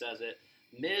think he says it.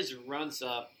 Miz runs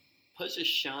up, pushes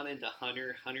Shawn into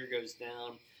Hunter. Hunter goes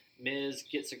down. Miz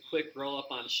gets a quick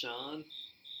roll-up on Shawn.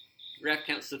 Ref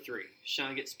counts to 3.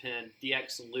 Shawn gets pinned.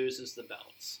 DX loses the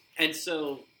belts. And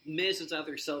so Miz is out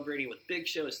there celebrating with Big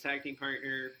Show, his tag team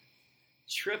partner.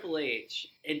 Triple H,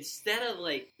 instead of,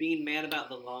 like, being mad about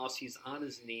the loss, he's on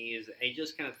his knees, and he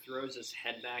just kind of throws his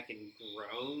head back and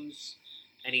groans,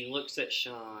 and he looks at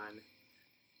Shawn.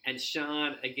 And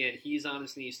Shawn, again, he's on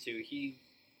his knees too. He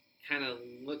kind of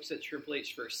looks at Triple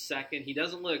H for a second. He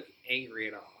doesn't look angry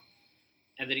at all.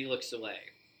 And then he looks away.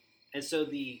 And so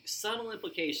the subtle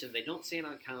implication, they don't say it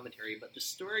on commentary, but the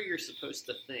story you're supposed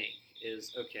to think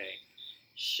is, okay,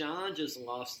 Shawn just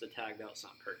lost the tag belts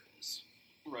on purpose.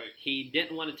 Right. He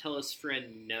didn't want to tell his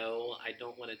friend, no, I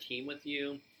don't want to team with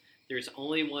you. There's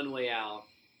only one way out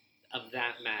of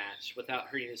that match without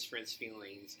hurting his friend's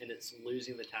feelings, and it's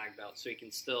losing the tag belt so he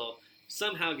can still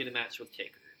somehow get a match with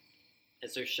Taker. And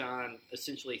so Shawn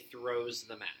essentially throws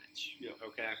the match. Yeah.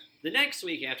 Okay? The next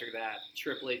week after that,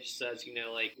 Triple H says, you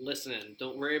know, like, listen,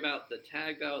 don't worry about the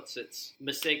tag belts.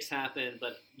 Mistakes happen,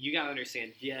 but you got to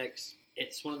understand, DX,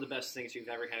 it's one of the best things we've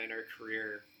ever had in our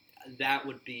career. That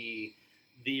would be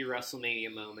the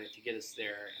WrestleMania moment to get us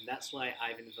there, and that's why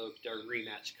I've invoked our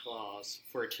rematch clause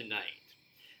for tonight.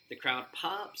 The crowd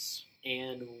pops,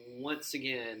 and once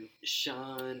again,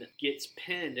 Shawn gets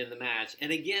pinned in the match.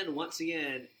 And again, once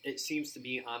again, it seems to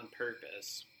be on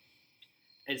purpose.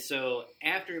 And so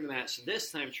after the match,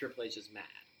 this time Triple H is mad.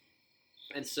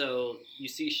 And so you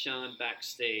see Shawn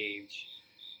backstage,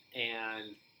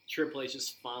 and Triple H is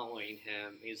following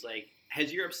him. He's like,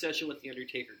 has your obsession with The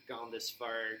Undertaker gone this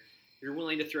far? You're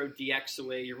willing to throw DX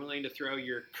away. You're willing to throw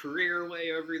your career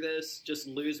away over this. Just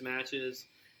lose matches.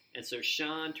 And so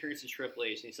Shawn turns to Triple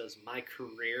H and he says, my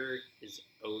career is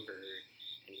over.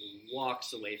 And he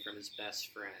walks away from his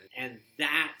best friend. And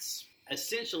that's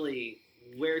essentially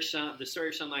where the story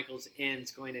of Shawn Michaels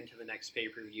ends going into the next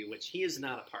pay-per-view, which he is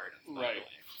not a part of, by the way.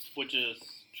 Which is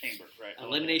Chamber, right?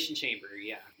 Elimination Chamber,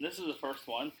 yeah. This is the first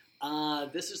one?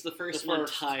 This is the first one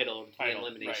titled the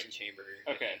Elimination Chamber.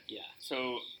 Okay. Yeah.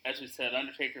 So, as we said,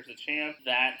 Undertaker's the champ.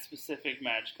 That specific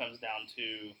match comes down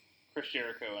to Chris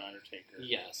Jericho and Undertaker.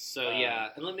 Yes. So,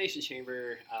 Elimination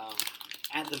Chamber.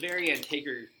 At the very end,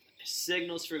 Taker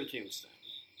signals for the tombstone.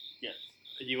 Yes.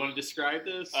 You want to describe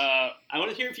this? I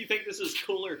want to hear if you think this is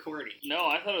cool or corny. No,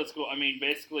 I thought it was cool. I mean,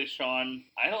 basically, Shawn,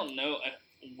 I don't know.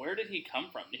 Where did he come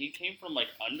from? He came from, like,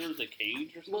 under the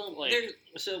cage or something? Well,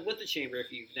 so with the chamber,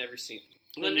 if you've never seen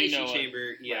Elimination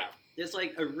Chamber, right. There's,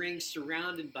 like, a ring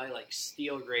surrounded by, like,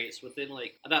 steel grates within,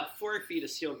 like, about 4 feet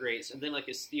of steel grates, and then, like,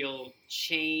 a steel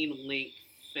chain-link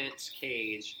fence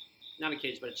cage. Not a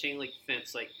cage, but a chain-link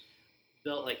fence, like,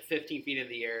 built, like, 15 feet in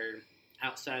the air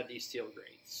outside these steel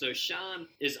grates. So Shawn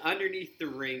is underneath the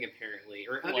ring, apparently,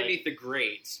 or underneath the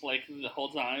grates. Like, the whole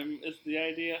time is the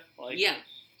idea? Like, yeah.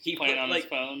 He's playing on his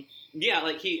phone? Yeah,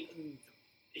 like,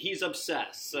 he's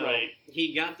obsessed. So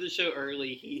he got to the show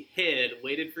early, he hid,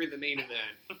 waited for the main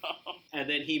event, and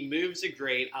then he moves a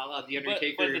grate, a la The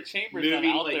Undertaker. But the Chamber's not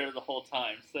out there the whole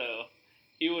time, so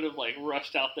he would have, like,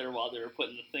 rushed out there while they were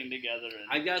putting the thing together.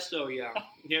 And... I guess so, yeah.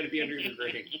 He had to be under the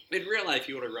grate. In real life,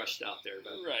 he would have rushed out there,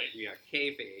 but yeah,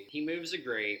 kayfabe. He moves a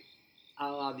grate,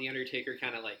 a la The Undertaker,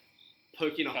 kind of, like,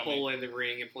 poking a hole in the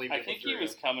ring and pulling people through. I think he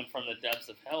was coming from the depths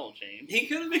of hell, James. He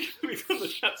could have been coming from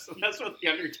the depths of that's what The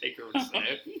Undertaker would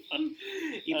say.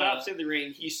 He pops in the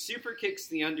ring, he super kicks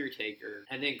The Undertaker,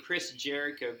 and then Chris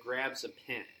Jericho grabs a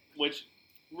pin. Which,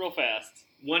 real fast.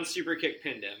 One super kick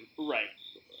pinned him. Right.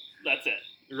 That's it.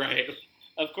 Right.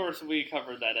 Of course, we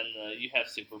covered that in the You Have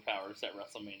Superpowers at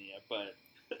WrestleMania, but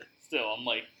still, I'm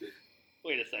like,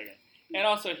 wait a second. And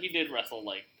also, he did wrestle,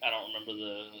 like, I don't remember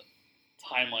the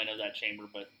timeline of that chamber,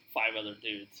 but 5 other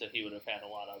dudes, so he would have had a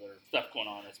lot of other stuff going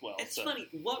on as well. It's funny,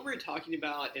 what we're talking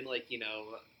about in, like, you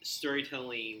know,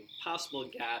 storytelling, possible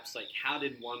gaps, like, how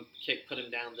did one kick put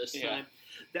him down this time?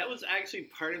 That was actually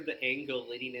part of the angle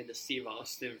leading into Steve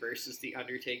Austin versus The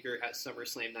Undertaker at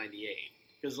SummerSlam 98.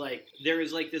 Because, like, there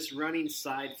was, like, this running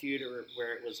side feud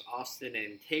where it was Austin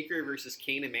and Taker versus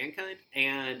Kane and Mankind,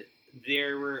 and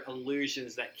there were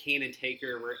allusions that Kane and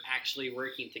Taker were actually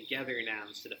working together now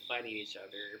instead of fighting each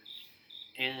other.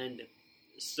 And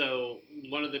so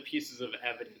one of the pieces of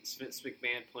evidence Vince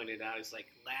McMahon pointed out is, like,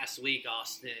 last week,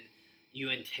 Austin,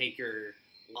 you and Taker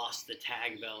lost the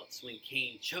tag belts when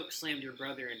Kane chokeslammed your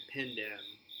brother and pinned him.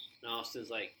 And Austin's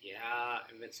like, yeah.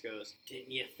 And Vince goes,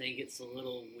 didn't you think it's a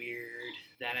little weird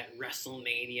that at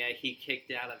WrestleMania he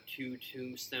kicked out of 2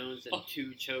 tombstones and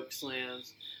 2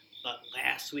 chokeslams? But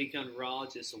last week on Raw,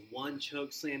 just 1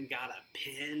 chokeslam got a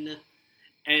pin.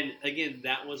 And again,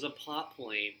 that was a plot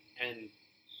point. And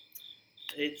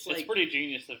it's like, pretty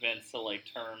genius of Vince to, like,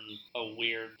 turn a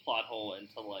weird plot hole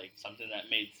into, like, something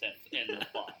that made sense in the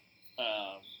plot.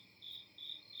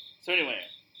 So anyway,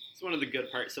 it's one of the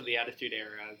good parts of the Attitude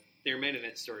Era. Their main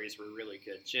event stories were really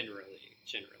good, generally.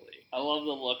 I love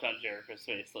the look on Jericho's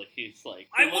face. Like, he's like,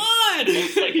 I won!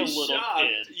 He's like a little shocked.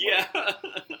 kid. Yeah.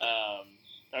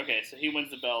 Okay, so he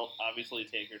wins the belt. Obviously,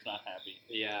 Taker's not happy.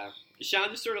 Yeah. Shawn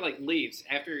just sort of, like, leaves.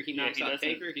 After he knocks out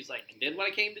Taker, he's like, I did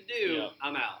what I came to do. Yeah.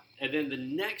 I'm out. And then the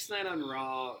next night on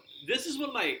Raw, this is one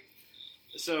of my...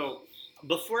 So,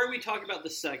 before we talk about the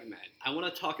segment, I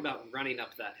want to talk about running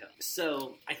up that hill.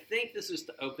 So, I think this is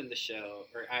to open the show,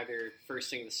 or either first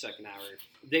thing or the second hour.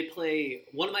 They play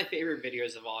one of my favorite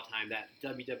videos of all time that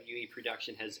WWE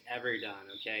production has ever done,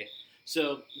 okay?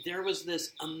 So, there was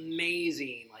this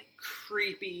amazing, like,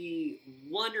 creepy,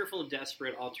 wonderful,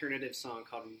 desperate alternative song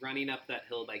called Running Up That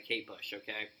Hill by Kate Bush,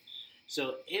 okay?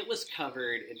 So, it was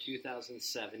covered in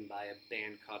 2007 by a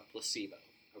band called Placebo,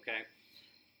 okay?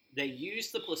 They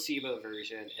used the Placebo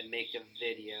version and make a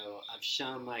video of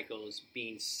Shawn Michaels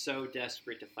being so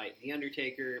desperate to fight The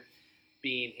Undertaker,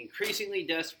 being increasingly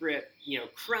desperate, you know,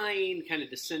 crying, kind of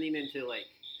descending into, like,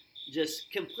 just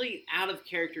complete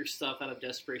out-of-character stuff out of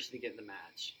desperation to get in the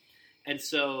match. And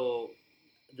so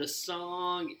the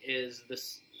song is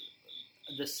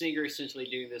the singer essentially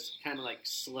doing this kind of, like,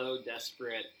 slow,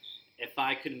 desperate, if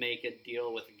I could make a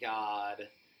deal with God,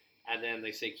 and then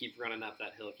they say, keep running up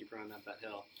that hill, keep running up that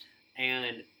hill.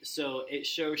 And so it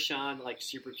shows Shawn, like,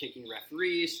 super kicking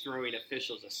referees, throwing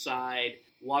officials aside,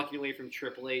 walking away from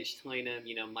Triple H, telling him,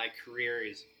 you know, my career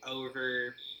is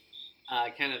over,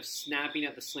 kind of snapping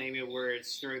at the slamming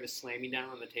words, throwing the slamming down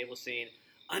on the table, saying,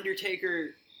 Undertaker,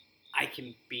 I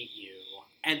can beat you.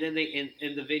 And then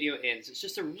and the video ends. It's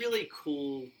just a really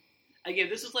cool, again,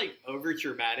 this is like over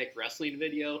dramatic wrestling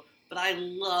video, But I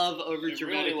love over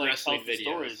dramatic wrestling videos.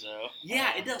 Stories, though.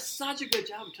 Yeah, it does such a good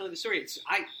job of telling the story.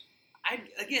 I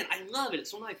love it.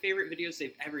 It's one of my favorite videos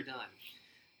they've ever done.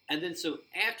 And then so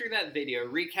after that video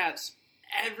recaps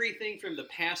everything from the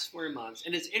past 4 months,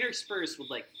 and it's interspersed with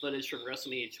like footage from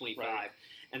WrestleMania 25, right.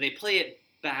 And they play it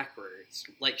backwards,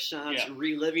 like Shawn's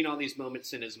reliving all these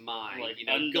moments in his mind, like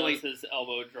undoes his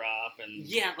elbow drop, and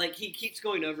like he keeps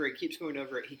going over it.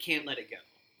 He can't let it go,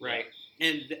 right? Yeah.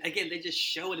 And again, they just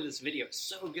show it in this video. It's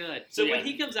so good. So when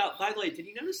he comes out, by the way, did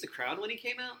you notice the crowd when he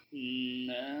came out?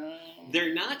 No,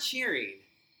 they're not cheering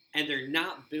and they're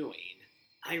not booing.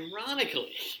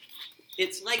 Ironically,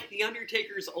 it's like the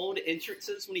Undertaker's old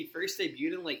entrances when he first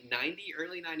debuted in like 90,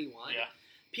 early 91. Yeah.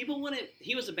 People wouldn't,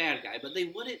 he was a bad guy, but they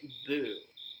wouldn't boo.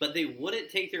 But they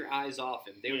wouldn't take their eyes off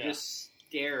him. They would just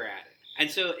stare at it. And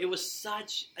so it was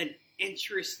such an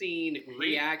interesting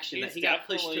reaction that he got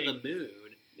pushed to the moon.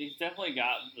 He's definitely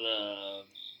got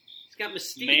he's got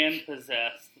mystique.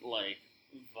 Man-possessed, like,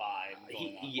 vibe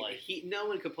going on. No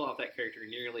one could pull off that character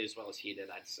nearly as well as he did,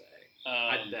 I'd say.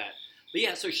 I'd bet. But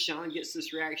yeah, so Shawn gets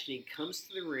this reaction. He comes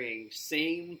to the ring,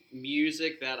 same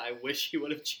music that I wish he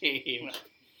would have changed.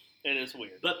 It is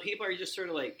weird. But people are just sort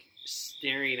of like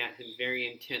staring at him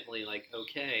very intently, like,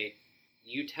 okay,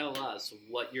 you tell us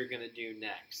what you're going to do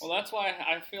next. Well, that's why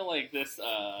I feel like this...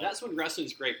 That's when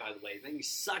wrestling's great, by the way. Then you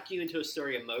suck you into a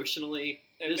story emotionally.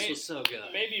 This was so good.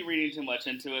 Maybe reading too much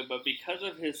into it, but because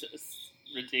of his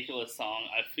ridiculous song,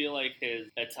 I feel like his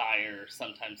attire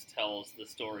sometimes tells the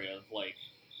story of, like,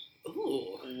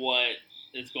 what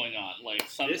is going on. Like,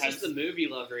 sometimes this is the movie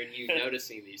lover in you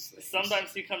noticing these things.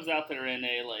 Sometimes he comes out there in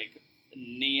a, like,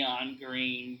 neon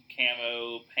green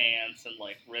camo pants and,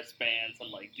 like, wristbands and,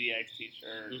 like, DX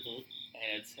t-shirt. Mm-hmm.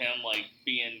 And it's him, like,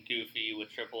 being goofy with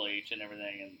Triple H and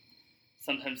everything. And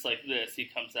sometimes, like this, he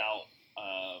comes out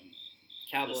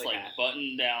cowboy this, like, hat,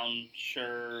 button-down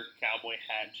shirt, cowboy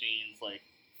hat, jeans. Like,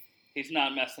 he's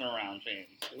not messing around, James.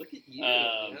 Look at you,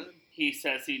 man. He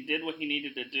says he did what he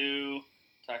needed to do,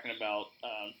 talking about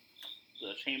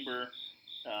the Chamber.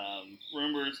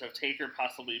 Rumors of Taker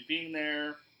possibly being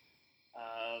there.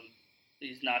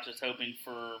 He's not just hoping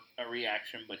for a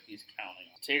reaction, but he's counting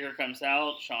on it. Taker comes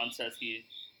out. Shawn says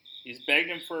he's begged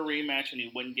him for a rematch, and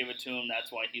he wouldn't give it to him.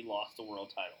 That's why he lost the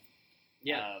world title.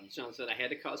 Yeah, Shawn said, I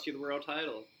had to cost you the world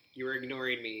title. You were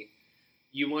ignoring me.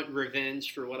 You want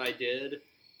revenge for what I did?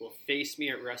 Well, face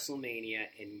me at WrestleMania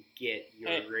and get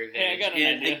your revenge. Hey, I got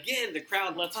an idea. Again, the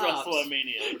crowd Let's pops. wrestle at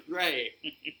Mania. Right.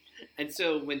 And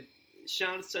so when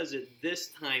Shawn says it this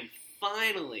time,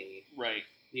 finally, right,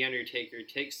 the Undertaker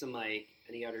takes the mic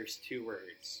and he utters 2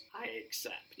 words. I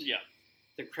accept. Yeah.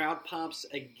 The crowd pops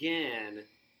again.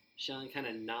 Shawn kind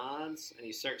of nods and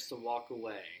he starts to walk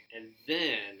away. And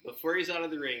then, before he's out of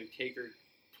the ring, Taker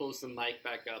pulls the mic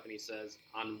back up and he says,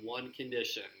 on one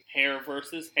condition. Hair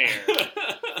versus hair.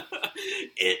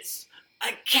 It's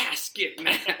a casket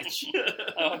match.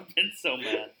 Oh, I've been so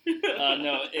mad.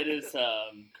 No, it is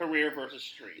career versus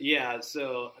street. Yeah,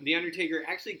 so The Undertaker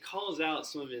actually calls out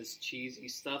some of his cheesy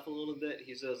stuff a little bit.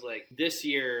 He says, like, this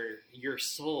year, your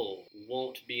soul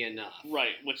won't be enough.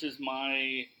 Right, which is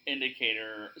my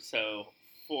indicator. So,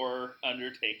 for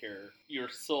Undertaker, your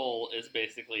soul is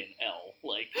basically an L.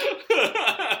 Like,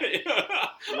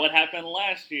 what happened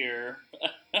last year...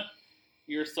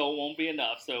 Your soul won't be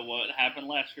enough. So what happened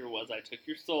last year was I took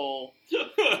your soul.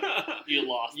 You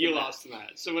lost. You lost the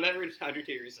match. So whatever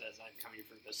Undertaker says, I'm coming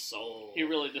for the soul. He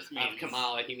really just means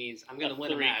Kamala. He means I'm going to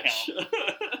win a match.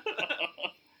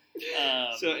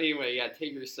 So anyway, yeah.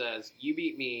 Taker says, "You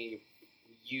beat me.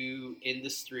 You in the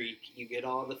streak. You get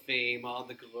all the fame, all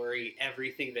the glory,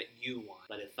 everything that you want.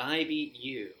 But if I beat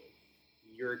you,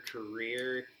 your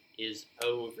career is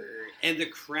over." And the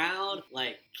crowd,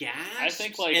 like, gasped. I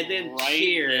think, like, and then right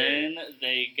cheered. then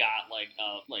they got, like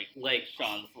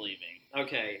Shawn's leaving.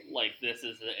 Okay. Like, this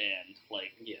is the end.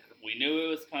 Like, yeah. We knew it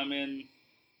was coming.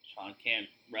 Shawn can't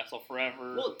wrestle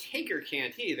forever. Well, Taker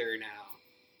can't either now.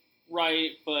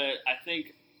 Right, but I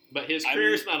think... But his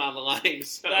career's not on the line,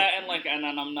 so... That, and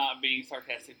I'm not being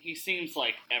sarcastic. He seems,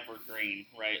 like, evergreen,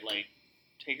 right? Like,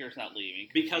 Taker's not leaving.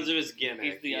 Because of his gimmick.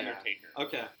 He's the Undertaker.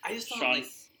 Okay. I just thought,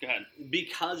 Shawn's... Go ahead.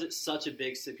 Because it's such a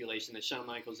big stipulation that Shawn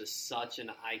Michaels is such an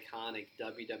iconic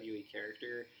WWE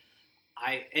character,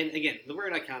 and again, the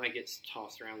word iconic gets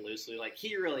tossed around loosely. Like,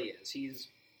 he really is. He's,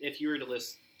 if you were to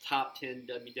list top 10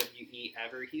 WWE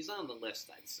ever, he's on the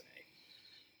list, I'd say.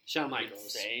 Shawn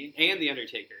Michaels and The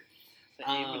Undertaker. Is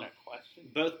that even a question?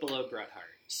 Both below Bret Hart.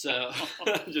 So,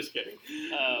 just kidding.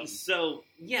 So,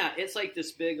 yeah, it's like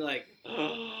this big, like,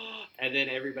 and then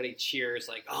everybody cheers,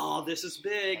 like, oh, this is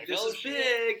big, like, this is shit.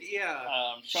 big, yeah.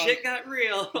 Shit got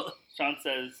real. Shawn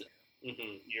says,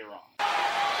 you're wrong.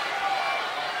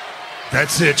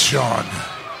 That's it, Shawn.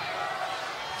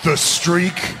 The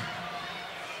streak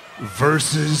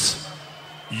versus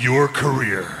your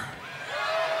career.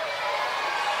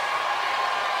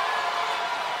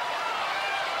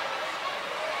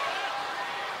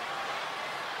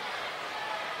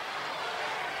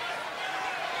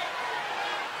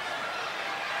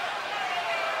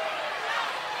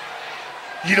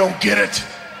 You don't get it?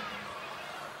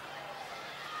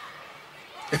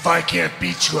 If I can't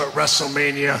beat you at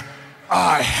WrestleMania,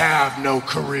 I have no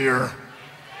career.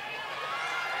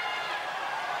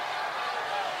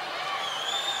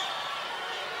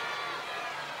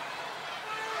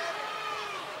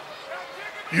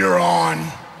 You're on.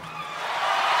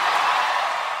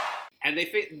 And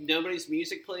nobody's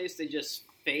music plays. They just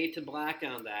fade to black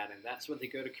on that, and that's what they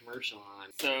go to commercial on.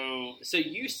 So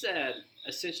you said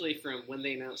essentially from when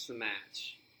they announced the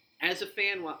match, as a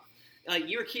fan,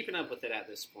 you were keeping up with it at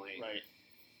this point, right?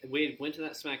 We had went to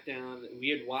that SmackDown. We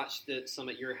had watched some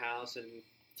at your house and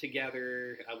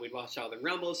together. We'd watched all the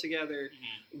Rumbles together.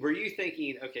 Mm-hmm. Were you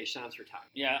thinking, okay, Shawn's retired?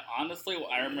 Yeah, honestly,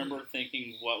 I remember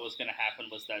thinking what was going to happen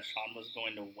was that Shawn was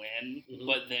going to win,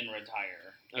 but then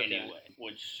retire anyway.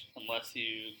 Which, unless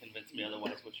you convince me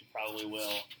otherwise, which you probably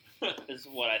will, is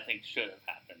what I think should have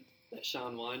happened. That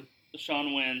Shawn won?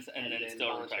 Shawn wins and then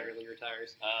still voluntarily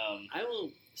retires. I will.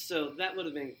 So that would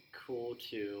have been cool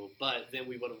too, but then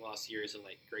we would have lost years of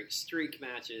like great streak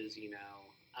matches.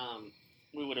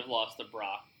 We would have lost the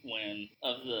Brock win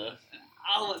of the.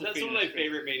 That's one of my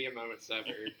favorite Mania moments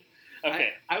ever. Okay.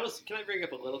 Can I bring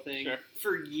up a little thing? Sure.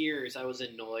 For years, I was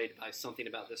annoyed by something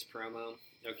about this promo.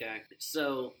 Okay.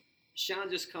 So Shawn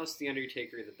just cost The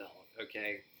Undertaker the belt.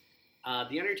 Okay.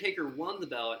 The Undertaker won the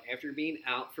belt after being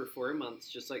out for 4 months,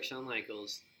 just like Shawn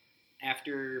Michaels,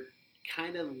 after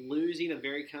kind of losing a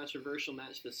very controversial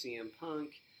match with CM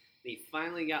Punk. He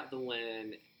finally got the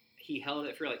win. He held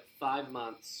it for like 5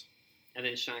 months, and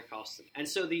then Shawn cost him. And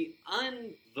so the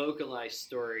unvocalized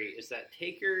story is that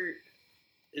Taker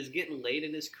is getting late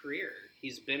in his career.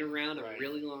 He's been around a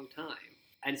really long time.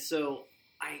 And so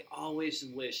I always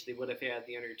wish they would have had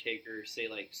The Undertaker say,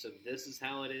 like, so this is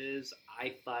how it is.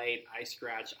 I fight, I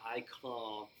scratch, I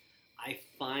claw. I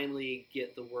finally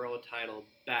get the world title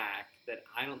back that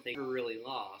I don't think we really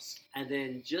lost. And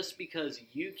then just because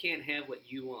you can't have what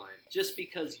you want,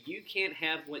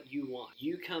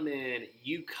 you come in,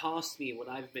 you cost me what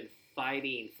I've been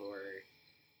fighting for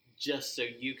just so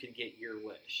you could get your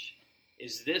wish.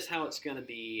 Is this how it's going to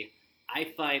be? I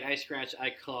fight, I scratch,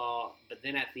 I claw, but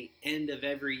then at the end of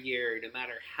every year, no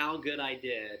matter how good I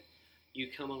did, you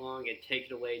come along and take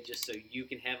it away just so you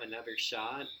can have another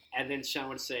shot. And then Shawn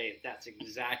would say, that's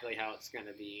exactly how it's going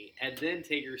to be. And then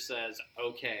Taker says,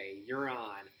 okay, you're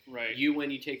on. Right. You win,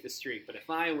 you take the streak. But if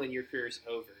I win, your career's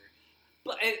over.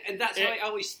 But and that's how I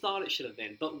always thought it should have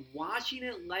been. But watching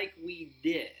it like we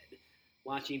did,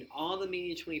 watching all the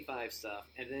Mania 25 stuff,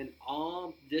 and then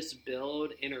all this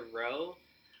build in a row,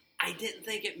 I didn't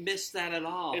think it missed that at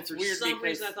all. It's For weird some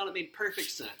reason, I thought it made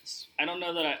perfect sense. I don't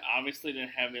know that I obviously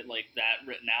didn't have it like that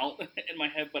written out in my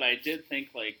head, but I did think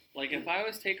like if I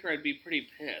was Taker, I'd be pretty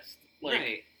pissed.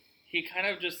 Like he kind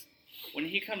of just when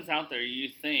he comes out there, you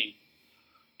think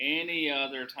any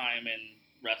other time in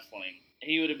wrestling,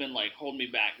 he would have been like, hold me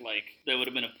back, like there would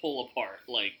have been a pull apart,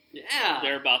 like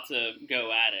they're about to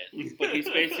go at it. But he's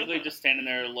basically just standing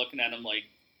there looking at him like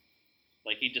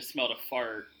he just smelled a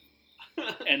fart.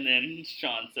 And then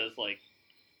Shawn says, like,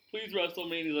 please wrestle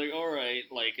me. And he's like, all right.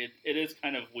 Like, it is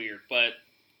kind of weird, but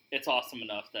it's awesome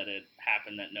enough that it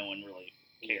happened that no one really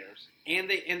cares. And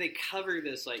they cover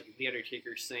this, like, The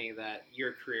Undertaker saying that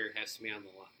your career has to be on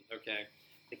the line, okay?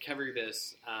 They cover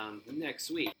this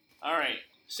next week. All right.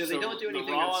 So they don't do anything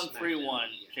the Raw on on 3-1,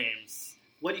 James.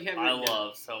 What do you have written down?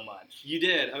 Love so much. You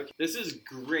did. Okay. This is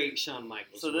great Shawn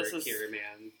Michaels work here,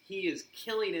 man. He is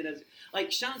killing it.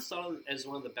 Shawn saw as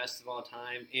one of the best of all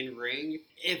time in ring.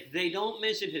 If they don't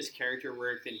mention his character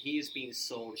work, then he is being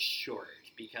sold short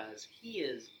because he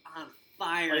is on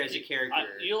fire as a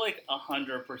character. You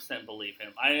 100% believe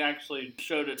him. I actually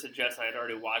showed it to Jess. I had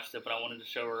already watched it, but I wanted to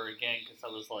show her again because I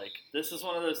was like, this is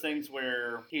one of those things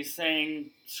where he's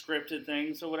saying scripted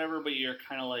things or whatever, but you're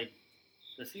kind of like,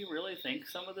 does he really think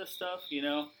some of this stuff, you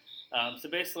know? So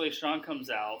basically, Shawn comes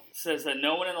out, says that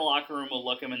no one in the locker room will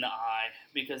look him in the eye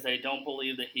because they don't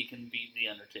believe that he can beat The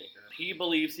Undertaker. He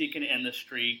believes he can end the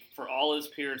streak. For all his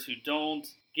peers who don't,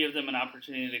 give them an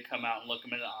opportunity to come out and look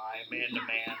him in the eye, man to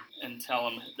man, and tell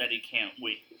him that he can't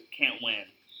win.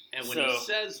 And when he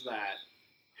says that,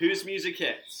 whose music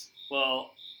hits?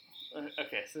 Well,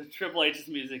 okay, so Triple H's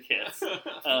music hits.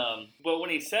 But when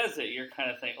he says it, you're kind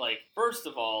of thinking, like, first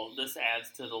of all, this adds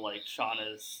to the, like, Shawn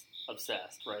is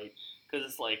obsessed, right? Because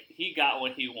it's like, he got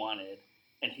what he wanted,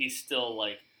 and he's still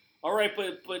like, all right,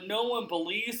 but no one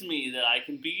believes me that I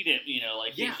can beat him, you know,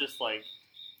 like, he's just, like,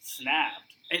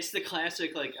 snapped. It's the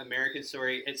classic, like, American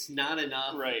story. It's not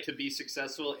enough to be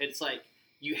successful. It's like,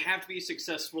 you have to be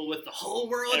successful with the whole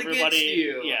world against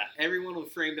you. Yeah. Everyone will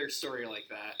frame their story like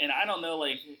that. And I don't know,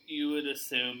 like, you would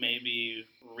assume maybe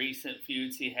recent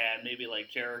feuds he had, maybe like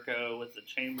Jericho with the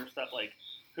Chamber stuff, like,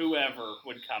 whoever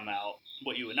would come out.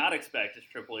 What you would not expect is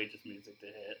Triple H's music to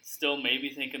hit. Still maybe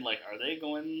thinking, like, are they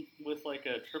going with, like,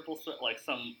 a triple threat? Like,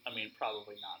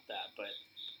 probably not that, but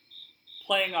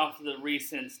playing off the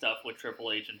recent stuff with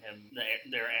Triple H and him,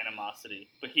 their animosity.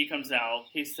 But he comes out,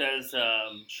 he says,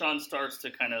 Shawn starts to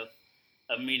kind of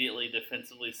immediately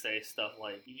defensively say stuff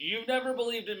like, you've never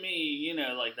believed in me, you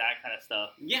know, like that kind of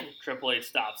stuff. Yeah. Triple H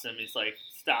stops him. He's like,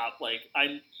 stop, like,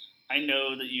 I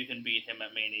know that you can beat him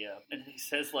at Mania. And he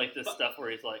says, like, this stuff where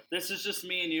he's like, this is just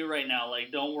me and you right now.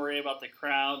 Like, don't worry about the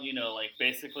crowd. You know, like,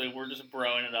 basically, we're just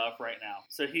broing it up right now.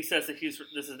 So he says that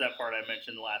this is that part I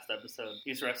mentioned in the last episode.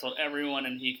 He's wrestled everyone,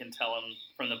 and he can tell him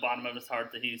from the bottom of his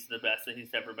heart that he's the best that he's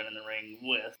ever been in the ring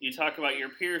with. You talk about your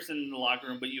peers in the locker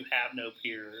room, but you have no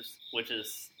peers, which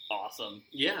is awesome.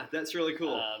 Yeah, that's really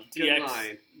cool. Good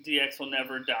line. DX will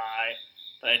never die.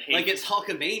 But like it's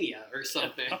Hulkamania or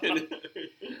something.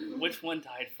 Which one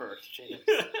died first, James?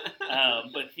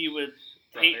 But he would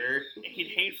he'd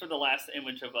hate for the last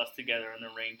image of us together in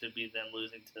the ring to be them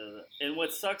losing to. And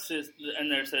what sucks is,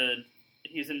 and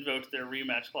he's invoked their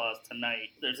rematch clause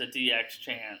tonight. There's a DX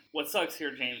chant. What sucks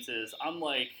here, James, is I'm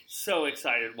like so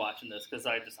excited watching this because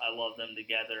I love them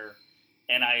together,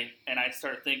 and I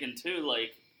start thinking too,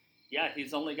 like, yeah,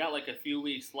 he's only got like a few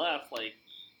weeks left, like.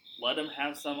 Let him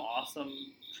have some awesome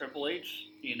Triple H,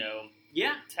 you know,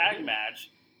 tag match.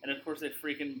 And, of course, they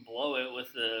freaking blow it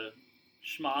with the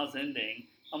schmoz ending.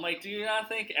 I'm like, do you not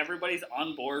think everybody's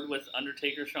on board with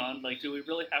Undertaker, Shawn? Like, do we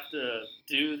really have to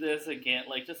do this again?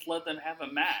 Like, just let them have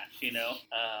a match, you know?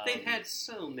 They've had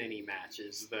so many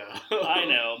matches, though. I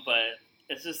know, but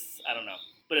it's just, I don't know.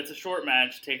 But it's a short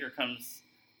match. Taker comes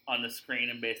on the screen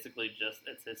and basically just,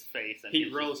 it's his face. And he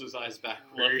rolls his eyes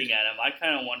backward. Looking at him. I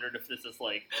kind of wondered if this is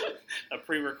like a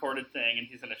pre-recorded thing and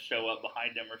he's going to show up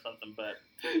behind him or something, but...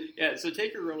 Yeah, so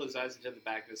Taker rolled his eyes into the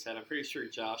back of his head. I'm pretty sure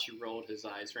Josh rolled his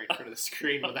eyes right in front of the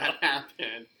screen when that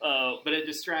happened. But it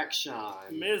distracts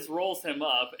Shawn. Miz rolls him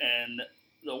up and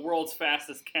the world's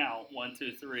fastest count, 1,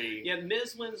 2, 3. Yeah,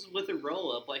 Miz wins with a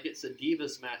roll-up like it's a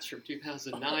Divas match from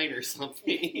 2009 or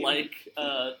something.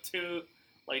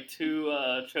 Like two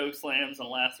choke slams and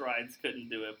last rides couldn't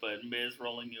do it, but Miz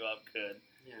rolling you up could.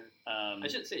 Yeah. I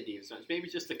shouldn't say Divas match. Maybe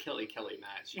just a Kelly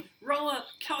match. Roll up,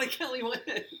 Kelly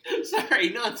win. Sorry,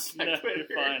 not Twitter.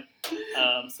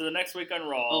 Fine. So the next week on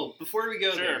Raw. Oh, before we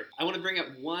go there, I want to bring up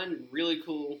one really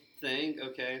cool thing.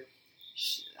 Okay,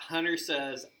 Hunter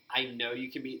says, "I know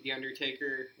you can beat the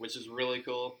Undertaker," which is really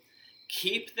cool.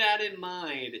 Keep that in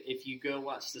mind if you go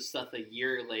watch the stuff a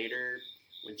year later.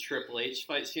 When Triple H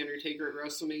fights The Undertaker at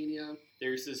WrestleMania,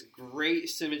 there's this great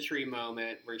symmetry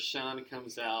moment where Shawn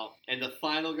comes out and the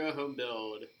final go-home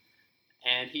build,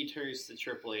 and he turns to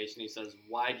Triple H and he says,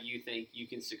 why do you think you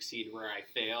can succeed where I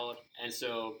failed? And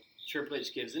so Triple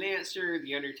H gives an answer.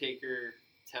 The Undertaker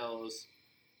tells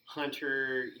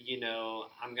Hunter, you know,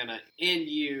 I'm going to end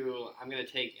you. I'm going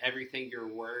to take everything you're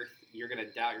worth. You're going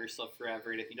to doubt yourself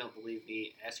forever. And if you don't believe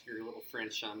me, ask your little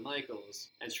friend Shawn Michaels.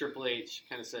 And Triple H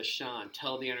kind of says, Shawn,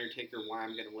 tell The Undertaker why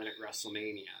I'm going to win at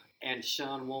WrestleMania. And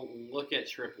Shawn won't look at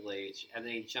Triple H. And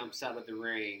then he jumps out of the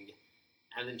ring.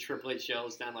 And then Triple H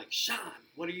yells down like, Shawn,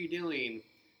 what are you doing?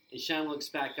 And Shawn looks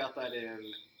back up at him.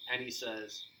 And he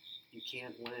says, you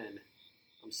can't win.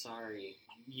 I'm sorry.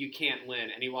 You can't win.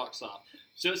 And he walks off.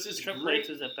 So it's this Triple H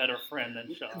is a better friend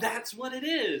than Shawn. That's what it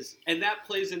is. And that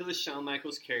plays into the Shawn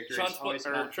Michaels character.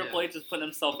 Triple H is putting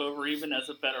himself over even as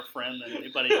a better friend than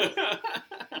anybody else.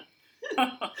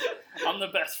 I'm the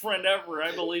best friend ever.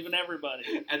 I believe in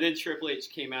everybody. And then Triple H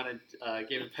came out and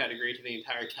gave a pedigree to the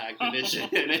entire tag division.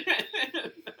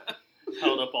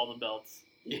 Held up all the belts.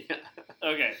 Yeah.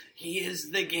 Okay. He is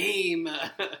the game.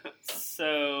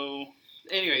 So...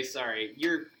 Anyway, sorry.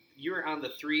 You're on the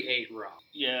 3-8 Raw.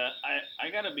 Yeah, I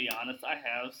gotta be honest. I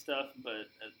have stuff, but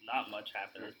not much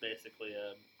happened. It's basically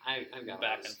I've got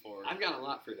back and forth. I've got a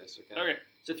lot for this, okay? Okay.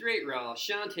 So 3-8 Raw,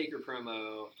 Shawn Taker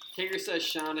promo. Taker says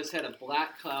Shawn has had a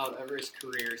black cloud over his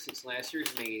career since last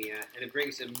year's Mania, and it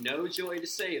brings him no joy to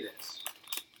say this.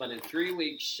 But in 3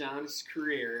 weeks, Shawn's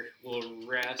career will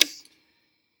rest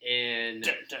And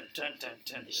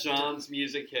Shawn's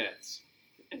music hits.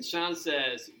 And Shawn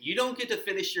says, "You don't get to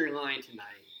finish your line tonight.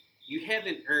 You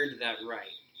haven't earned that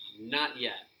right. Not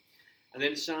yet." And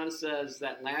then Shawn says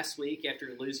that last week,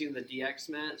 after losing the DX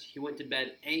match, he went to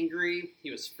bed angry,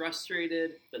 he was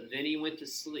frustrated, but then he went to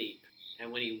sleep.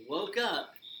 And when he woke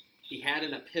up, he had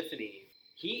an epiphany.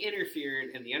 He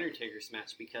interfered in the Undertaker's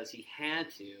match because he had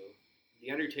to.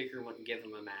 The Undertaker wouldn't give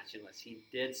him a match unless he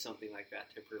did something like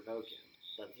that to provoke him.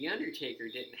 But the Undertaker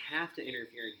didn't have to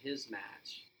interfere in his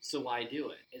match. So why do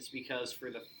it? It's because for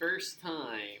the first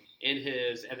time in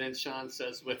his, and then Shawn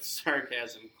says with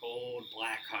sarcasm, cold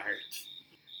black heart,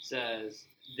 says,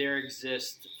 there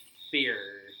exists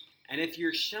fear. And if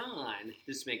you're Shawn,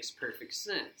 this makes perfect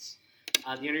sense.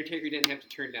 The Undertaker didn't have to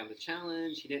turn down the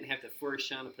challenge. He didn't have to force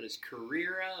Shawn to put his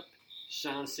career up.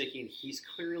 Shawn's thinking, he's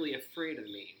clearly afraid of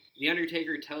me. The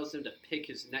Undertaker tells him to pick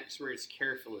his next words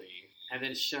carefully. And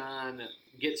then Shawn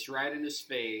gets right in his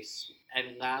face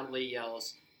and loudly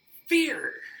yells,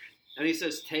 "Fear!" And he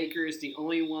says, "Taker is the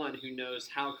only one who knows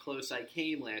how close I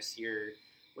came last year,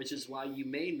 which is why you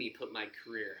made me put my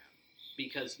career up.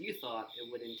 Because you thought it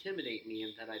would intimidate me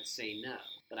and that I'd say no.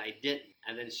 But I didn't."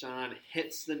 And then Shawn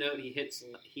hits the note he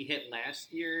hit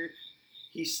last year.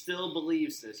 He still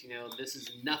believes this. This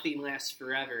is nothing lasts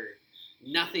forever.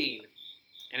 Nothing.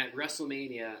 And at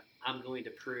WrestleMania, I'm going to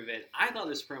prove it. I thought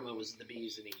this promo was the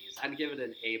bee's knees. I'd give it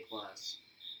an A+.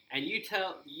 And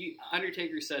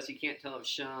Undertaker says he can't tell if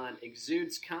Shawn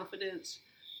exudes confidence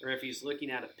or if he's looking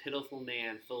at a pitiful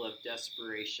man full of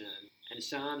desperation. And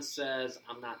Shawn says,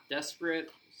 "I'm not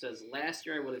desperate." He says, "Last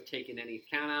year I would have taken any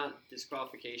count-out,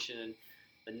 disqualification,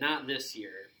 but not this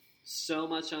year. So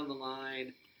much on the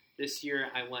line. This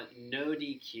year I want no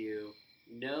DQ,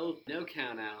 no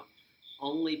count-out,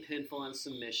 only pinfall and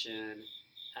submission."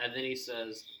 And then he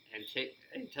says, and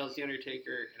he tells the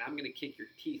Undertaker, "And I'm going to kick your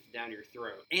teeth down your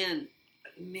throat." And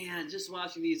man, just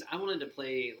watching these, I want to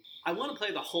play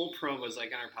the whole promos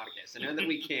like on our podcast. I know that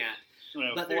we can't,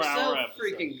 but they're so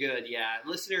freaking good. Yeah,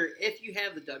 listener, if you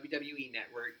have the WWE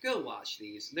Network, go watch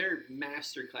these. They're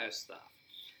masterclass stuff.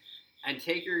 And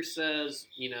Taker says,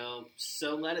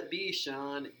 "So let it be,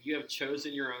 Shawn. You have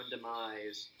chosen your own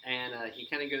demise." And he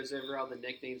kind of goes over all the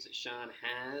nicknames that Shawn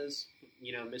has.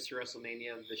 Mr.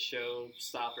 WrestleMania, the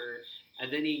Showstopper.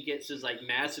 And then he gets his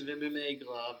massive MMA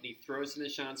glove and he throws it in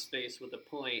Shawn's face with a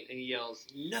point and he yells,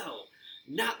 "No,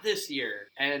 not this year."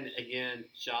 And again,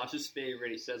 Josh's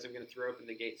favorite, he says, "I'm going to throw open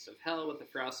the gates of hell with a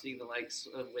ferocity the likes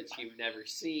of which you've never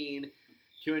seen,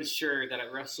 to ensure that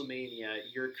at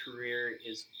WrestleMania, your career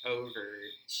is over."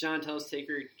 Shawn tells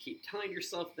Taker, "Keep telling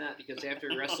yourself that because after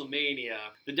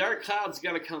WrestleMania, the dark cloud's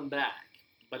going to come back.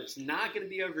 But it's not going to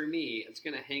be over me. It's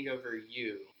going to hang over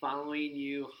you, following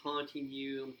you, haunting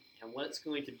you. And what it's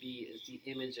going to be is the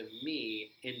image of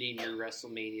me ending your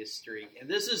WrestleMania streak." And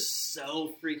this is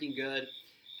so freaking good.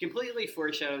 Completely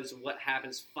foreshadows what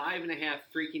happens 5.5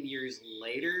 freaking years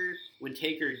later when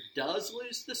Taker does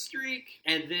lose the streak.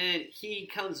 And then he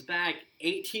comes back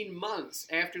 18 months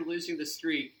after losing the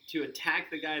streak to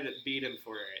attack the guy that beat him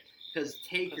for it. Because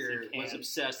Taker was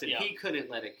obsessed and he couldn't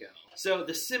let it go. So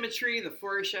the symmetry, the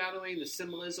foreshadowing, the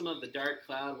symbolism of the Dark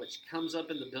Cloud, which comes up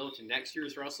in the build to next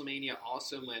year's WrestleMania,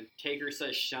 also when Taker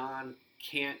says Shawn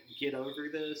can't get over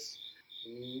this.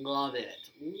 Love it.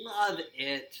 Love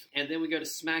it. And then we go to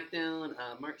SmackDown,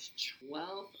 March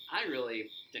 12th. I really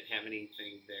didn't have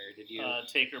anything there. Did you?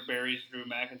 Taker buries Drew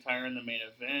McIntyre in the main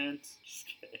event. Just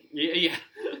kidding. Yeah.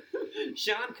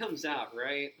 Shawn comes out,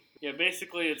 right? Yeah,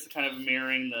 basically it's kind of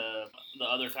mirroring the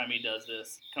other time he does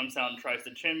this. Comes out and tries the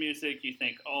chin music. You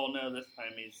think, oh no, this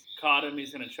time he's caught him,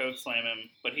 he's going to choke slam him.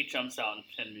 But he jumps out and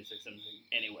chin music's him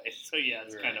anyway. So yeah,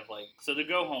 it's kind of like... So the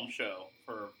go-home show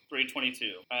for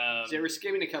 322. So we're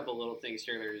skimming a couple little things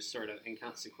here that are sort of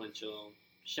inconsequential.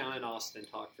 Shawn and Austin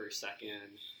talk for a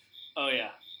second. Oh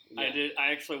yeah.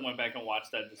 I actually went back and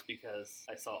watched that just because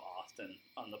I saw Austin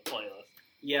on the playlist.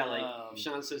 Yeah,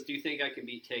 Shawn says, "Do you think I can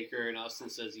beat Taker?" And Austin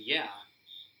says, "Yeah,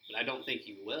 but I don't think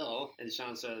you will." And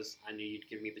Shawn says, "I knew you'd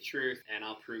give me the truth, and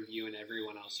I'll prove you and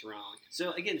everyone else wrong."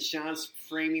 So again, Shawn's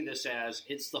framing this as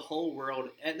it's the whole world.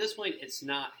 At this point, it's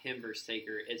not him versus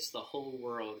Taker. It's the whole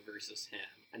world versus him.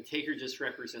 And Taker just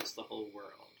represents the whole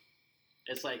world.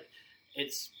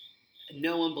 It's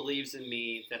no one believes in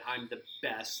me that I'm the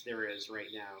best there is right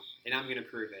now, and I'm going to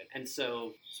prove it. And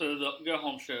so the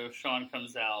go-home show, Shawn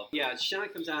comes out. Yeah, Shawn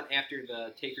comes out after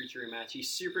the Taker-Drew match. He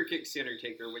super kicks the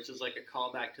Undertaker, which is like a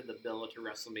callback to the build to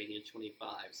WrestleMania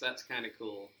 25. So that's kind of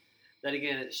cool. that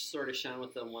again, it's sort of Shawn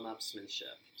with the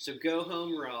one-upsmanship. So go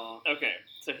home Raw. Okay,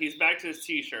 so he's back to his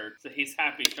t-shirt, so he's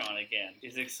happy Shawn again.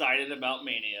 He's excited about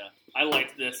Mania. I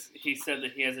liked this. He said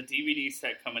that he has a DVD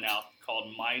set coming out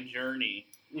called My Journey,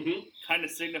 kind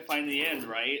of signifying the end,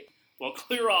 right? Well,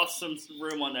 clear off some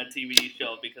room on that DVD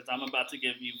shelf because I'm about to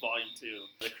give you Volume 2.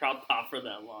 The crowd popped for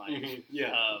that line.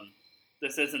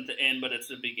 This isn't the end, but it's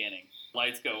the beginning.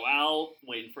 Lights go out,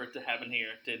 waiting for it to happen here.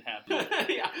 It didn't happen.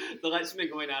 Yeah, the lights have been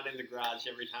going out in the garage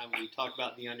every time we talk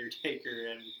about The Undertaker,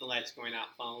 and the lights going out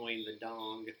following the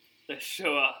dong. They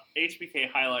show a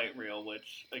HBK highlight reel,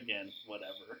 which, again,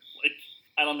 whatever. Like,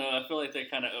 I don't know, I feel like they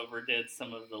kind of overdid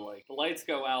some of the lights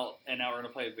go out, and now we're going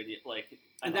to play a video,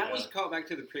 and that was a callback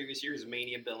to the previous year's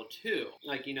Mania Bill, too.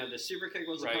 The super kick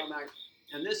was a callback.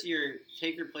 And this year,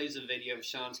 Taker plays a video of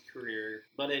Shawn's career,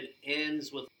 but it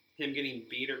ends with him getting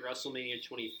beat at WrestleMania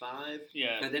 25.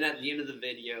 Yeah. And then at the end of the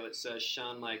video, it says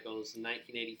Shawn Michaels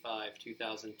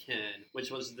 1985-2010,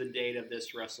 which was the date of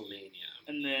this WrestleMania.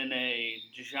 And then a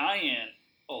giant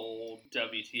old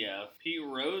WTF, Pete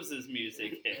Rose's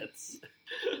music hits.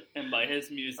 And by his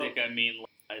music, I mean,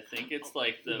 I think it's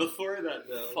the before that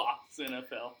though, Fox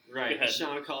NFL. Right.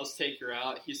 Shawn calls Taker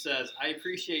out. He says, "I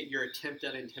appreciate your attempt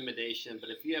at intimidation, but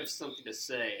if you have something to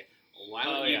say, why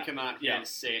don't you come out here and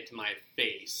say it to my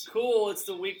face?" Cool. It's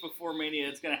the week before Mania.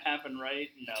 It's going to happen,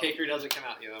 right? No. Taker doesn't come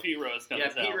out. Pete Rose comes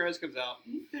out. Yeah, Pete Rose comes out.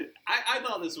 I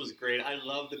thought this was great. I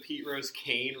love the Pete Rose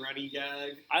Kane running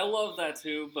gag. I love that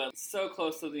too, but so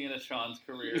close to the end of Shawn's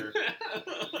career.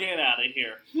 Get out of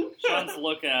here. Shawn's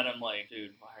looking at him like,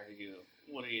 dude, what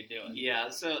are you doing? Yeah,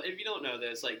 so if you don't know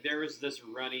this, there was this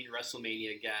running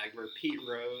WrestleMania gag where Pete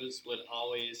Rose would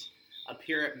always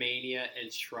appear at Mania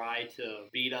and try to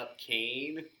beat up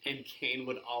Kane, and Kane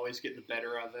would always get the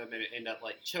better of him and end up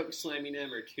choke slamming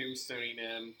him or tombstoning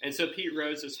him. And so Pete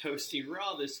Rose is hosting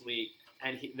Raw this week,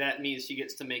 and that means he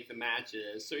gets to make the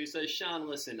matches. So he says, "Shawn,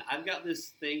 listen, I've got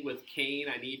this thing with Kane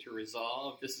I need to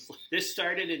resolve. This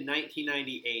started in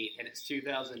 1998, and it's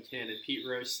 2010, and Pete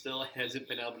Rose still hasn't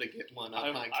been able to get one up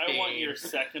on Kane. I want your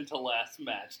second to last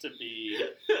match to be..."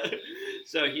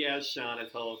 So he asks Shawn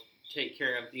if he'll take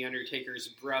care of The Undertaker's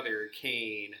brother,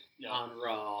 Kane, on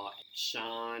Raw.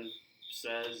 Shawn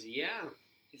says, yeah.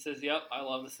 He says, "Yep, I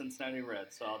love the Cincinnati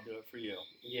Reds, so I'll do it for you."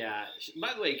 Yeah.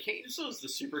 By the way, Kane does the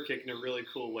super kick in a really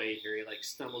cool way here. He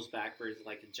stumbles backwards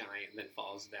like a giant and then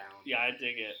falls down. Yeah, I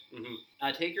dig it.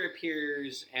 Mm-hmm. Taker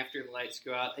appears after the lights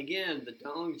go out. Again, the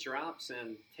dong drops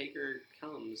and Taker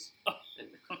comes.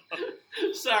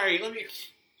 Sorry, let me...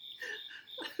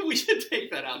 we should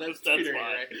take that out. That's fine.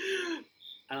 Right?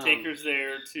 Taker's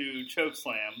there to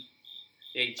chokeslam.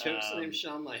 Yeah, he chokeslam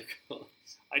Shawn Michaels.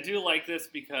 I do like this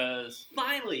because... he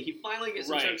finally gets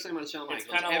a chokeslam on Shawn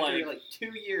Michaels after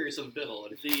 2 years of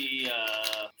build. The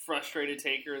frustrated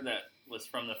Taker that was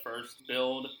from the first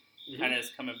build kind of is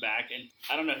coming back. And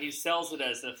I don't know, he sells it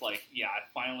as if I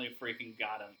finally freaking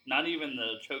got him. Not even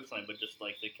the chokeslam, but just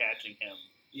the catching him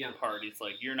part. He's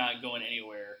like, "You're not going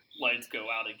anywhere." Lights go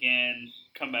out again,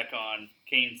 come back on.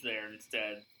 Kane's there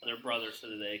instead. They're brothers so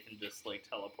that they can just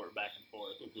teleport back and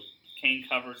forth. Kane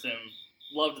covers him.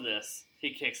 Loved this.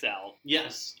 He kicks out.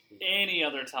 Yes. Any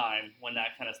other time when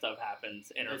that kind of stuff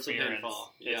happens, interference,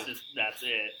 it's just, that's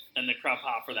it. And the crowd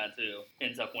pop for that too.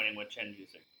 Ends up winning with Chen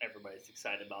music. Everybody's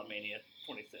excited about Mania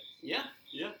 26. Yeah.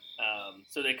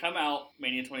 So they come out,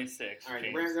 Mania 26. All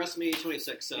right, we're at WrestleMania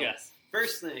 26. So yes.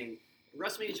 First thing,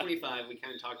 WrestleMania 25, we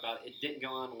kind of talked about, it didn't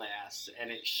go on last,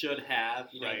 and it should have.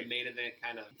 The main event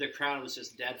the crowd was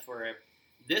just dead for it.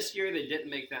 This year, they didn't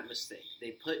make that mistake.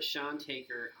 They put Shawn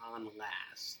Taker on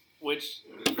last. Which,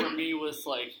 for me, was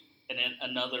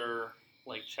another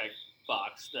check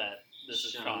box that this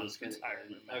is Shawn's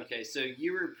retirement match. Okay, so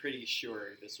you were pretty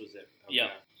sure this was it. Okay.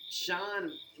 Yeah.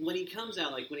 Shawn, when he comes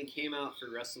out, when he came out for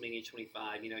WrestleMania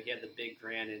 25, he had the big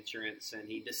grand entrance, and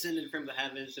he descended from the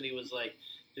heavens, and he was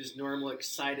his normal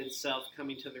excited self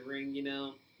coming to the ring,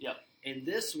 Yep. And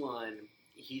this one,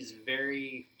 he's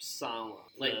very solemn.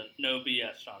 No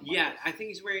BS Shawn Michaels. Yeah, I think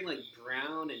he's wearing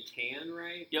brown and tan,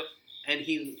 right? Yep. And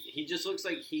he just looks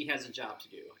like he has a job to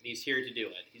do, and he's here to do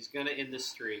it. He's going to end the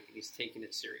streak, and he's taking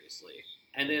it seriously.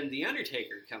 And then The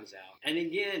Undertaker comes out. And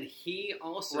again, he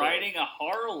also... riding a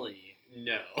Harley.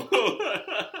 No.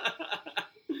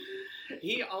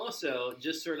 He also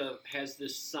just sort of has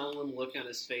this solemn look on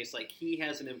his face, like he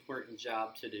has an important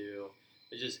job to do,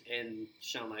 which is end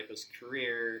Shawn Michaels'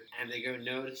 career. And they go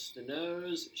nose to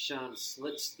nose. Shawn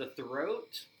slits the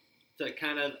throat to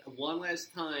kind of one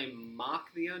last time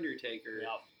mock The Undertaker.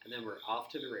 Yep. and then we're off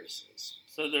to the races.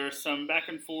 So there's some back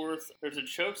and forth. There's a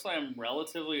chokeslam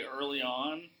relatively early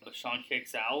on, but Shawn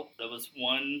kicks out. That was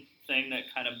one thing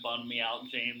that kind of bummed me out,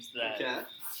 James, that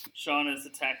Shawn is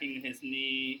attacking his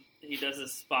knee. He does a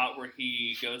spot where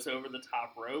he goes over the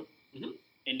top rope,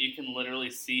 and you can literally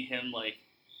see him, like,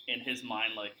 in his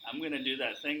mind, like, I'm going to do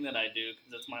that thing that I do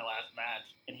because it's my last match.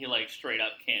 And he, like, straight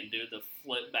up can't do the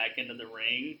flip back into the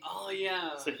ring. Oh,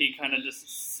 yeah. So he kind of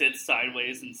just sits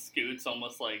sideways and scoots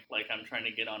almost like I'm trying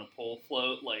to get on a pole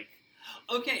float. Like,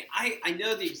 okay, I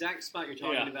know the exact spot you're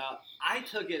talking about. I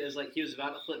took it as, like, he was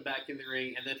about to flip back in the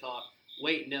ring and then thought,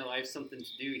 wait, no, I have something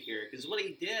to do here. Because what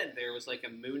he did there was like a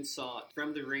moonsault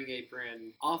from the ring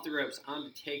apron off the ropes onto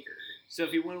Taker. So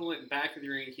if he would have went back to the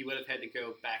ring, he would have had to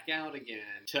go back out again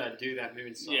to do that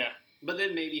moonsault. Yeah. But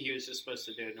then maybe he was just supposed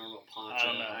to do a normal punch.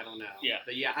 I don't know. Yeah.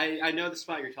 But yeah, I know the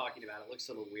spot you're talking about. It looks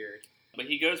a little weird. But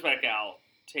he goes back out.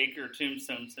 Taker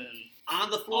tombstones him on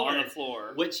the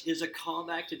floor, which is a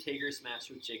callback to Taker's match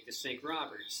with Jake the Snake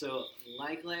Roberts. So,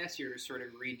 like last year, sort of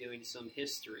redoing some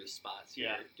history spots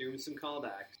here, doing some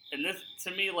callbacks. And this,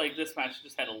 to me, like, this match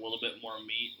just had a little bit more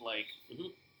meat. Like,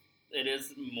 it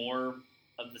is more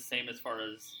of the same as far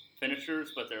as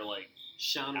finishers, but they're like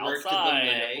Shawn outside worked the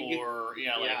leg, or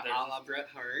like there's a la Bret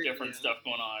Hart, different stuff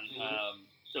going on.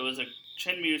 There was a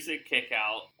chin music kick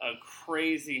out, a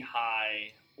crazy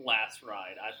high last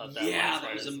ride. I thought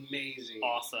that was amazing.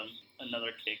 Awesome.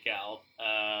 Another kick out.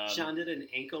 Shawn did an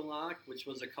ankle lock, which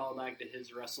was a callback to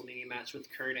his WrestleMania match with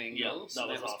Kurt Angle. So that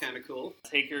was awesome. Kind of cool.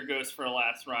 Taker goes for a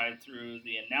last ride through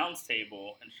the announce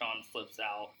table, and Shawn flips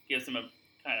out. Gives him a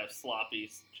kind of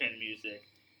sloppy chin music,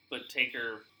 but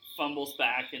Taker fumbles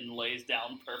back and lays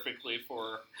down perfectly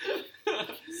for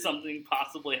something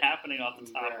possibly happening off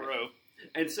the top rope.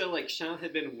 And so, like, Shawn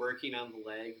had been working on the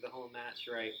leg the whole match,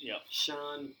 right? Yep.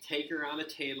 Shawn, Taker on a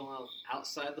table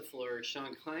outside the floor.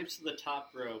 Shawn climbs to the top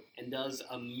rope and does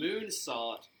a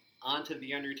moonsault onto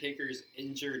the Undertaker's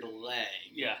injured leg.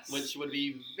 Yes. Which would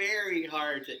be very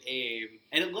hard to aim.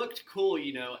 And it looked cool,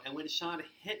 you know. And when Shawn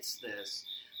hits this,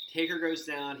 Taker goes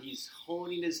down. He's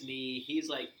holding his knee. He's,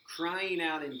 like, crying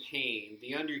out in pain,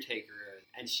 the Undertaker.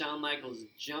 And Shawn Michaels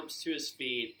jumps to his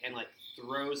feet and, like,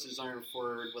 throws his arm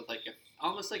forward with, like,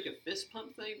 almost like a fist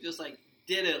pump thing. Just, like,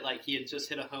 did it like he had just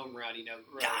hit a home run, you know.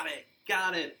 Right.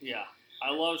 Got it. Yeah.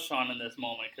 I love Shawn in this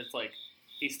moment because, like,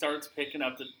 he starts picking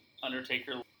up the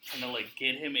Undertaker trying to, like,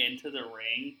 get him into the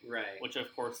ring. Right. Which,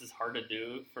 of course, is hard to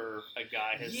do for a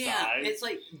guy his size. Yeah, it's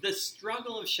like the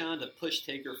struggle of Shawn to push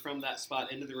Taker from that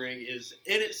spot into the ring is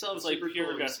in itself like super pure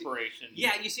cool. desperation.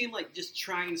 Yeah, you see him, like, just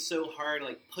trying so hard,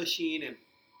 like, pushing and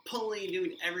pulling,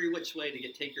 doing every which way to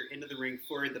get Taker into the ring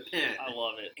for the pin. I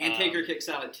love it. And Taker kicks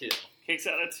out at 2. Kicks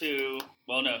out at 2.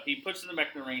 Well, no, he pushes him back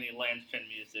in the ring and he lands chin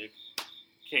music.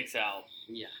 Kicks out.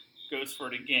 Yeah. Goes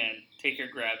for it again. Taker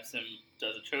grabs him,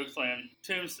 does a chokeslam.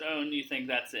 Tombstone, you think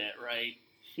that's it, right?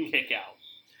 Kick out.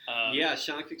 Yeah,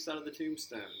 Shawn kicks out of the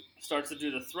tombstone. Starts to do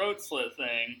the throat slit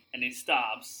thing, and he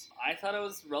stops. I thought it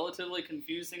was relatively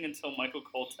confusing until Michael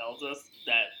Cole tells us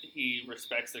that he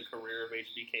respects the career of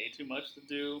HBK too much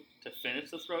to finish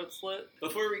the throat slit.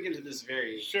 Before we get to this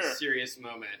very serious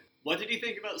moment, what did you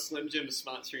think about Slim Jim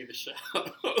sponsoring the show?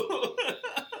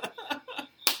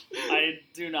 I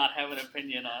do not have an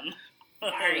opinion on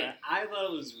I thought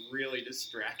it was really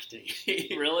distracting.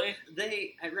 Really?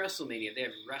 At WrestleMania, they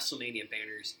have WrestleMania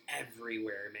banners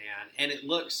everywhere, man. And it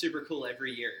looks super cool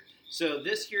every year. So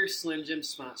this year, Slim Jim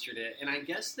sponsored it, and I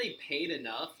guess they paid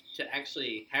enough to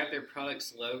actually have their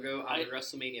product's logo on the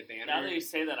WrestleMania banner. Now that you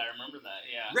say that, I remember that,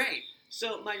 yeah. Right.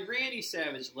 So my Randy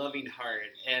Savage loving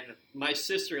heart, and my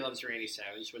sister loves Randy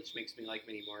Savage, which makes me like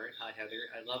me more. Hi, Heather.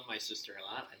 I love my sister a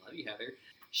lot. I love you, Heather.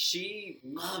 She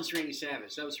loves Randy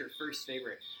Savage. That was her first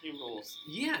favorite. He rules.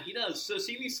 Yeah, he does. So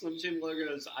seeing these Slim Jim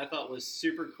logos I thought was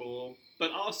super cool.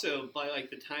 But also, by like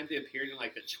the time they appeared in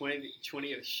like the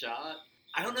 20th shot,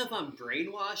 I don't know if I'm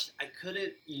brainwashed. I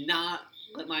couldn't not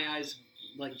let my eyes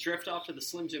like drift off to the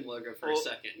Slim Jim logo for a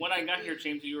second. When I got here,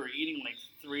 James, you were eating like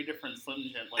 3 different Slim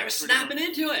Jim. Like, I was snapping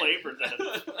into it.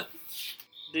 Flavors.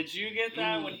 Did you get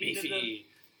that when he did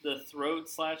the throat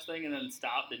slash thing and then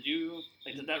stop? Did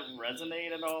that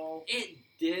resonate at all? It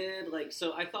did. Like,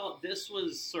 so I thought this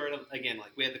was sort of, again,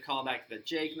 like we had the callback to the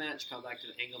Jake match, callback to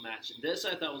the Angle match. This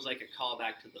I thought was like a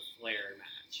callback to the Flair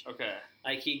match. Okay.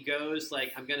 Like he goes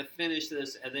like, I'm going to finish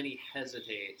this, and then he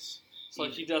hesitates. So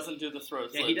like he doesn't do the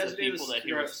throat slit he doesn't to do people the that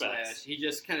he respects. He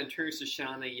just kind of turns to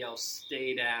Shawn and yells,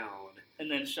 "Stay down." And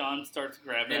then Shawn starts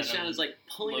grabbing at him. And Shawn's like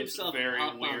pulling himself up weird.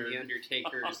 on the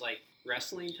Undertaker's like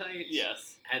wrestling tights.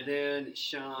 Yes. And then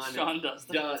Shawn does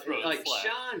the throat like slit.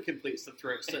 Shawn completes the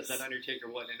throat slit that Undertaker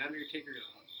wouldn't. And Undertaker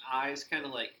eyes kind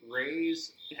of like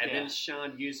raise, and then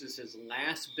Shawn uses his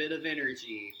last bit of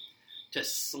energy to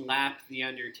slap the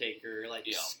Undertaker. Like,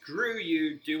 screw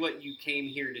you, do what you came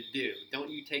here to do. Don't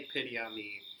you take pity on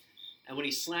me. And when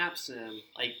he slaps him,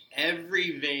 like,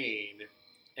 every vein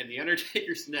in the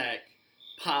Undertaker's neck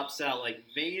pops out, like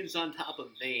veins on top of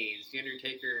veins. The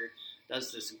Undertaker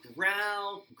does this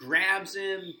growl, grabs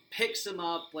him, picks him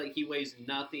up like he weighs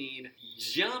nothing,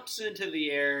 jumps into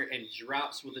the air, and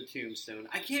drops with a tombstone.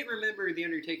 I can't remember the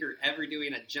Undertaker ever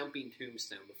doing a jumping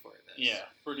tombstone before this. Yeah,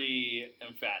 pretty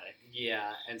emphatic.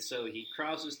 Yeah, and so he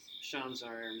crosses Shawn's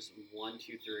arms, 1,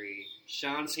 2, 3.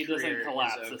 Shawn's He career doesn't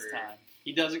collapse is over. this time.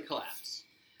 He doesn't collapse.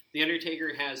 The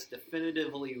Undertaker has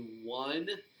definitively won.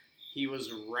 He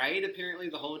was right, apparently,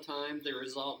 the whole time. The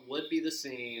result would be the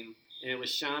same. And it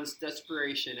was Shawn's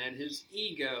desperation and his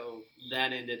ego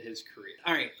that ended his career.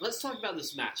 All right, let's talk about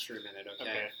this match for a minute,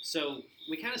 okay? So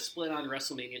we kind of split on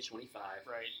WrestleMania 25.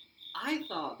 Right. I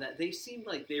thought that they seemed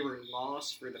like they were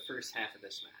lost for the first half of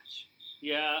this match.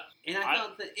 Yeah. And I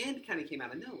thought the end kind of came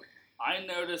out of nowhere. I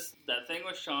noticed that thing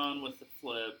with Shawn with the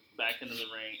flip back into the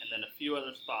ring and then a few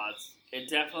other spots. It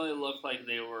definitely looked like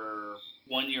they were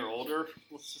 1 year older,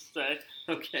 let's just say.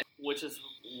 Okay. Which is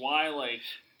why, like,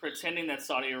 pretending that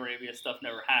Saudi Arabia stuff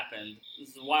never happened. This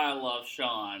is why I love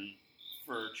Shawn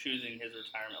for choosing his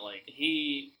retirement.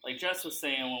 Like Jess was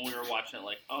saying when we were watching it,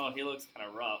 like, oh, he looks kind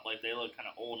of rough. Like, they look kind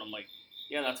of old. I'm like,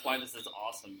 yeah, that's why this is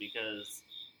awesome, because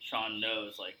Shawn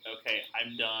knows, like, okay,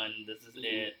 I'm done. This is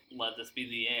it. Let this be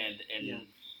the end. And,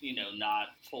 you know, not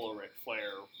pull a Ric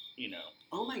Flair, you know.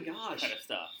 Oh my gosh. Kind of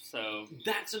stuff. So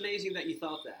that's amazing that you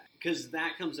thought that, because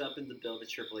that comes up in the build of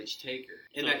Triple H Taker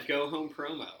in that go home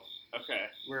promo. Okay.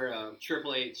 Where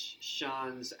Triple H,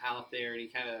 Shawn's out there, and he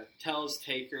kind of tells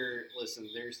Taker, listen,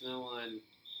 there's no one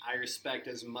I respect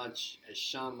as much as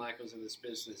Shawn Michaels in this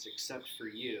business except for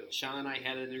you. Shawn and I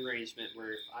had an arrangement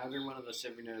where if either one of us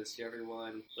ever noticed the other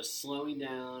one was slowing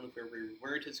down, where we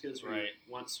weren't as good as we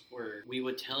once were, we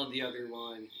would tell the other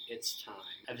one, it's time.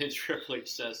 And then Triple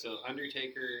H says, so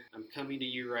Undertaker, I'm coming to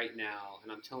you right now,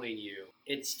 and I'm telling you,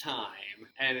 it's time.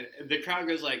 And the crowd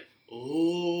goes like,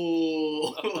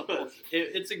 ooh.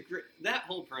 It's a great, that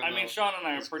whole promo. I mean, Shawn and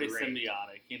I are pretty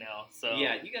symbiotic, you know, so.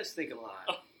 Yeah, you guys think a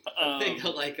lot. Think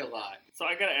alike a lot. So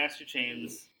I gotta ask you,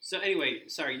 James. So anyway,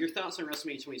 sorry, your thoughts on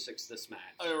WrestleMania 26, this match?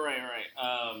 Oh, right.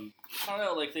 I don't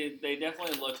know, like, they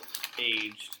definitely looked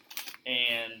aged,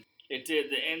 and it did,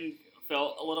 the end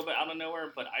felt a little bit out of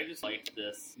nowhere, but I just liked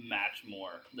this match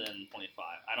more than 25.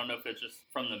 I don't know if it's just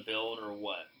from the build or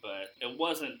what, but it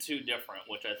wasn't too different,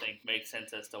 which I think makes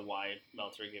sense as to why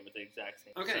Meltzer gave it the exact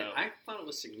same. Okay, so, I thought it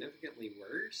was significantly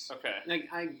worse. Okay. Like,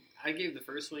 I gave the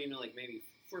first one, you know, like maybe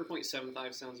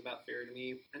 4.75 sounds about fair to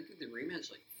me. I think the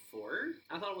rematch, like, 4?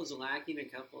 I thought it was lacking a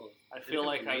couple of... I feel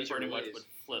like I pretty much would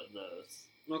flip those.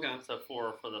 Okay. So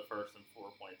 4 for the first and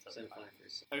 4.75. 75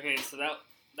 Okay, so that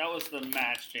was the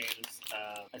match, James.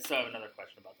 I still have another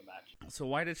question about the match. So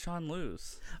why did Shawn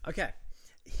lose? Okay,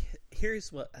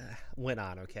 here's what went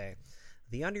on, okay?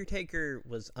 The Undertaker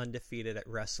was undefeated at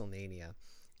WrestleMania,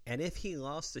 and if he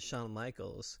lost to Shawn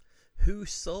Michaels,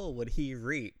 whose soul would he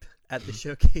reap at the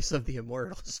Showcase of the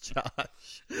Immortals,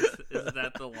 Josh? Is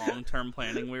that the long-term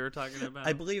planning we were talking about?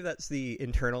 I believe that's the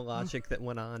internal logic that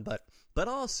went on, but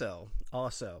also,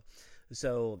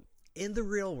 so in the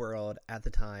real world at the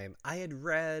time, I had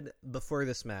read, before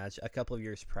this match, a couple of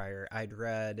years prior, I'd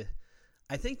read,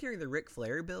 I think during the Ric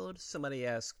Flair build, somebody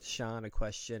asked Shawn a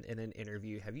question in an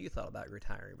interview, have you thought about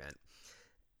retirement?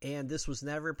 And this was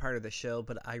never part of the show,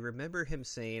 but I remember him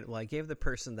saying, well, I gave the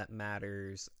person that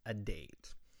matters a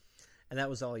date. And that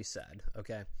was all he said,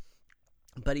 okay?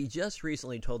 But he just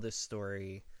recently told this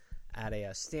story at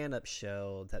a stand-up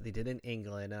show that they did in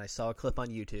England, and I saw a clip on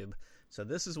YouTube. So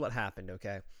this is what happened,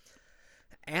 okay?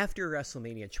 After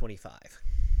WrestleMania 25,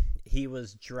 he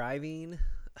was driving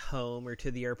home or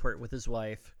to the airport with his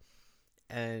wife,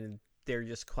 and they're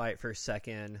just quiet for a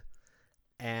second,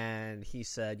 and he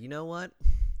said, you know what?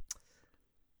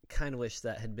 Kind of wish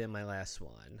that had been my last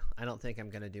one. I don't think I'm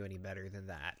going to do any better than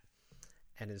that.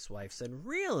 And his wife said,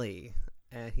 really?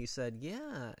 And he said,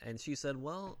 yeah. And she said,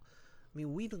 well, I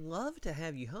mean, we'd love to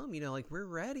have you home. You know, like, we're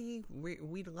ready.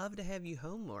 We'd love to have you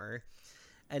home more.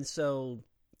 And so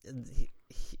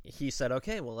he said,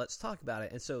 okay, well, let's talk about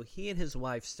it. And so he and his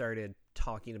wife started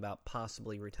talking about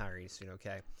possibly retiring soon,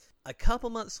 okay? A couple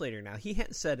months later now, he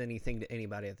hadn't said anything to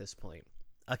anybody at this point.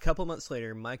 A couple months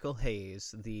later, Michael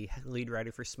Hayes, the lead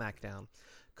writer for SmackDown,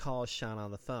 calls Shawn on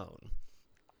the phone.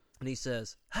 And he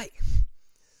says, hey,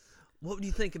 what would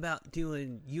you think about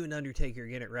doing you and Undertaker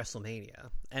again at WrestleMania?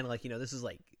 And, like, you know, this is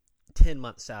like 10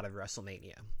 months out of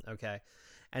WrestleMania, okay?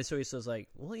 And so he says, like,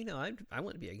 well, I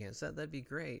wouldn't be against that. That'd be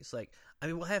great. It's like, I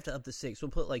mean, we'll have to up the stakes.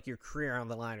 We'll put, like, your career on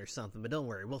the line or something, but don't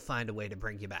worry. We'll find a way to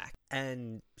bring you back.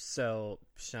 And so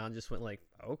Shawn just went like,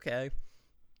 okay.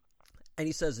 And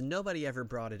he says nobody ever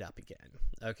brought it up again.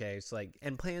 Okay, it's like,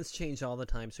 and plans change all the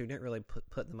time, so he didn't really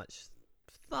put much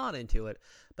thought into it.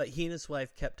 But he and his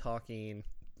wife kept talking,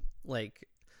 like,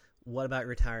 what about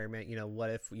retirement? What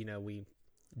if, we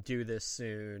do this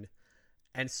soon?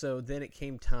 And so then it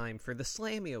came time for the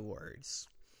Slammy Awards.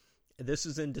 This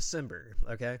is in December,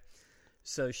 okay?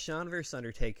 So Shawn versus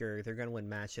Undertaker, they're going to win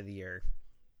Match of the Year.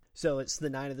 So it's the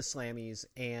night of the Slammies,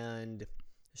 and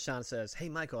Shawn says, hey,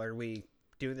 Michael, are we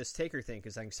doing this Taker thing?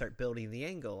 Because I can start building the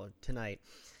angle tonight.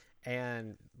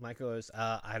 And Michael goes,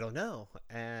 I don't know.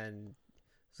 And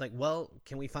it's like, well,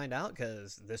 can we find out?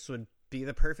 Because this would be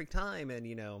the perfect time. And,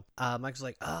 Michael's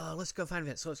like, oh, let's go find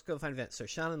Vince. So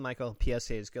Shawn and Michael,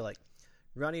 PSAs, go, like,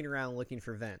 running around looking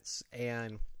for Vince,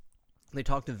 and they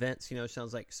talk to Vince.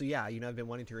 Shawn's like, so yeah, I've been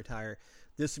wanting to retire.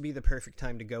 This would be the perfect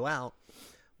time to go out.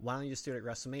 Why don't you just do it at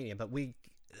WrestleMania? But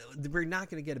we're not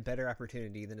going to get a better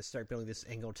opportunity than to start building this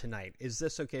angle tonight. Is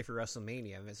this okay for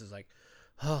WrestleMania? And Vince is like,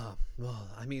 oh, well,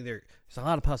 I mean, there's a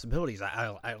lot of possibilities.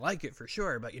 I like it for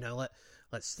sure, but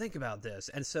let's think about this.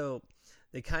 And so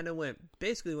they kind of went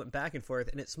back and forth,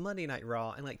 and it's Monday Night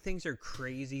Raw, and like things are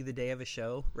crazy the day of a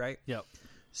show, right? Yep.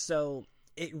 So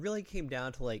it really came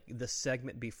down to like the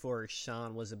segment before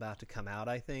Shawn was about to come out,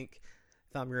 I think,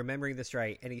 if I'm remembering this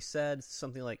right. And he said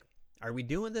something like, are we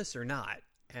doing this or not?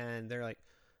 And they're like,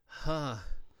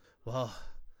 well,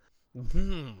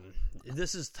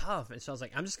 this is tough. And Shawn's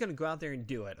like, I'm just going to go out there and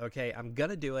do it. Okay, I'm going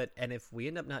to do it. And if we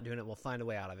end up not doing it, we'll find a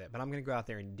way out of it. But I'm going to go out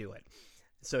there and do it.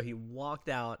 So he walked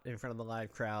out in front of the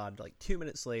live crowd like 2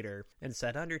 minutes later and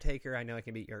said, Undertaker, I know I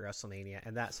can beat you at WrestleMania.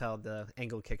 And that's how the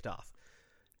angle kicked off.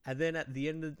 And then at the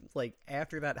end of, like,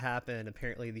 after that happened,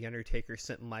 apparently the Undertaker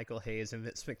sent Michael Hayes and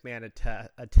Vince McMahon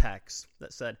a text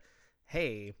that said,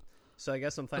 hey, so I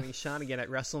guess I'm fighting Shawn again at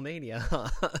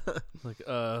WrestleMania.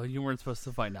 Like, you weren't supposed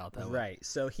to find out that way. Right.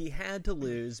 So he had to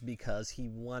lose because he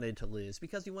wanted to lose,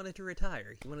 because he wanted to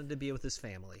retire. He wanted to be with his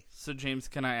family. So, James,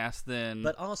 can I ask then...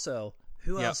 But also,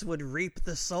 who else would reap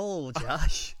the soul,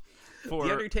 Josh? The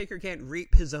Undertaker can't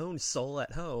reap his own soul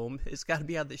at home. It's got to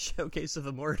be on the Showcase of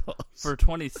Immortals. For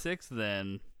 26,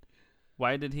 then,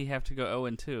 why did he have to go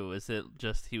 0-2? Is it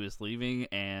just he was leaving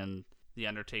and the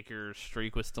Undertaker's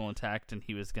streak was still intact and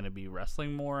he was going to be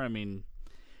wrestling more? I mean,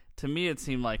 to me, it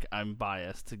seemed like I'm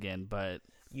biased again, but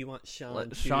you want Shawn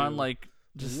to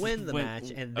just win the match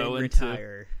and then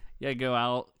retire. Yeah, go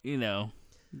out,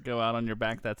 go out on your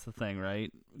back. That's the thing,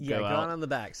 right? Yeah, go out on the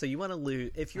back. So you want to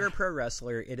lose. If you're a pro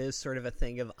wrestler, it is sort of a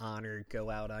thing of honor. Go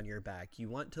out on your back. You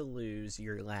want to lose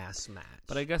your last match.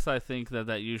 But I guess I think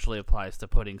that usually applies to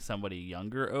putting somebody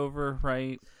younger over,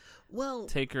 right? Well,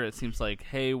 Taker, it seems like,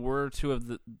 hey, we're two of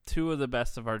the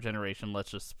best of our generation.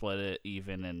 Let's just split it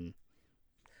even and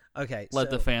let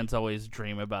the fans always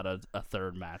dream about a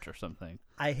third match or something.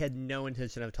 I had no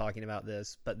intention of talking about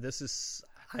this, but this is.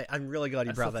 I'm really glad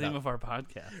you brought that up. That's the theme of our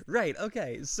podcast. Right,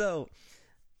 okay. So,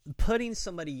 putting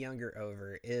somebody younger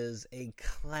over is a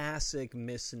classic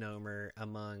misnomer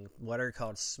among what are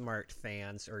called smart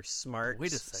fans or smart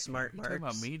Wait a second. Smart marks. Are you talking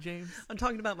about me, James? I'm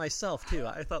talking about myself, too.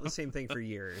 I thought the same thing for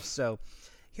years. So,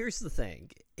 here's the thing.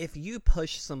 If you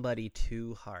push somebody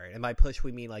too hard, and by push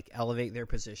we mean like elevate their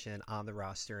position on the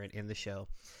roster and in the show,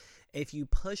 if you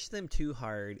push them too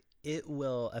hard, it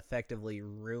will effectively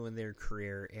ruin their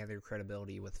career and their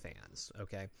credibility with fans,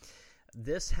 okay?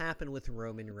 This happened with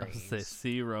Roman Reigns.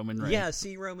 See Roman Reigns. Yeah,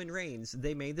 see Roman Reigns.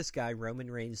 They made this guy,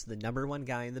 Roman Reigns, the number one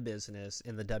guy in the business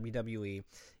in the WWE.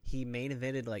 He main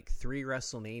evented like 3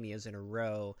 WrestleManias in a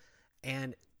row,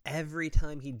 and every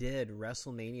time he did,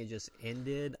 WrestleMania just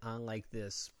ended on like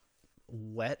this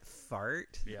wet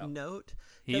fart note.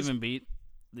 He even beat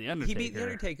The Undertaker. He beat The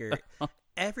Undertaker.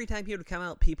 Every time he would come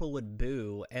out, people would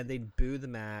boo, and they'd boo the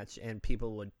match, and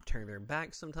people would turn their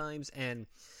back sometimes. And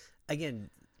again,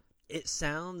 it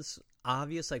sounds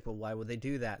obvious, like, well, why would they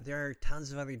do that? There are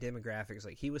tons of other demographics.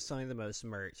 Like, he was selling the most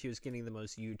merch. He was getting the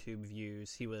most YouTube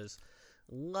views. He was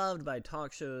loved by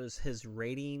talk shows. His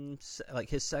ratings, like,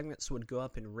 his segments would go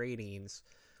up in ratings.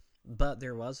 But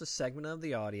there was a segment of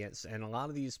the audience, and a lot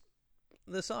of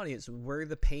this audience were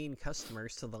the paying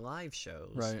customers to the live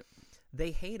shows. Right.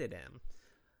 They hated him.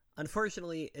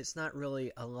 Unfortunately, it's not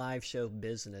really a live show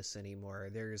business anymore.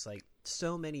 There's like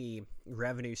so many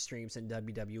revenue streams in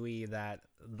WWE that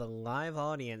the live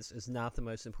audience is not the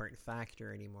most important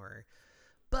factor anymore.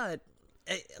 But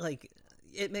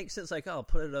it makes sense, like, oh,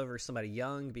 put it over somebody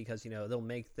young because, they'll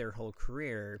make their whole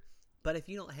career. But if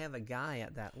you don't have a guy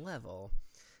at that level,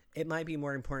 it might be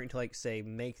more important to, like, say,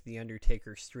 make the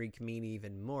Undertaker streak mean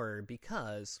even more,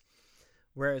 because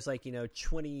whereas, like,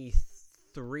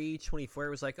 23, 24, it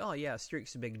was like, oh yeah,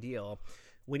 streak's a big deal.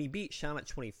 When he beat Shawn at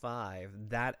 25,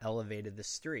 that elevated the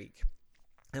streak.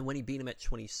 And when he beat him at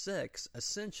 26,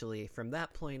 essentially, from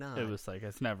that point on... It was like,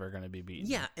 it's never going to be beaten.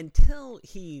 Yeah, until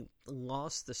he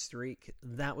lost the streak,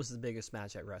 that was the biggest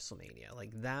match at WrestleMania.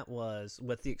 Like, that was,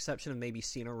 with the exception of maybe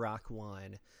Cena Rock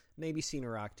 1, maybe Cena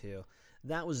Rock 2,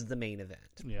 that was the main event.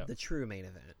 Yeah. The true main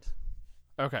event.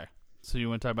 Okay. So you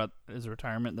want to talk about his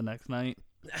retirement the next night?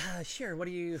 Sure. What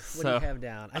do you have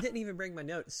down? I didn't even bring my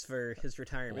notes for his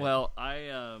retirement. Well,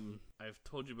 I've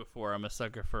told you before, I'm a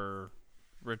sucker for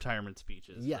retirement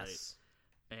speeches. Yes.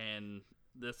 Right? And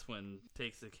this one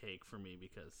takes the cake for me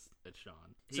because it's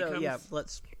Shawn.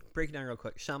 Let's break it down real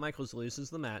quick. Shawn Michaels loses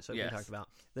the match, like we talked about.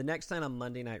 The next night on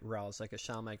Monday Night Raw is like a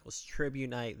Shawn Michaels tribute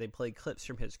night. They play clips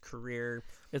from his career.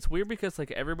 It's weird because,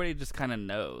 like, everybody just kind of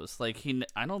knows. Like,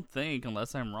 I don't think,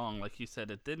 unless I'm wrong, like you said,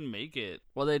 it didn't make it.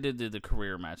 Well, they did do the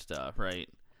career match stuff, right?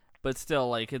 But still,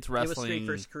 like, it's wrestling. It was straight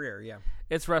for his career, yeah.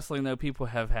 It's wrestling, though. People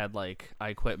have had, like,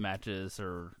 I Quit matches,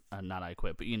 or not I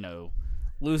Quit, but,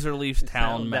 loser leaves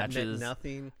town matches.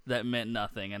 That meant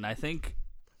nothing. And I think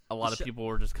a lot of people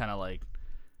were just kind of like,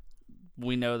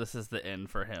 we know this is the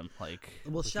end for him. Like,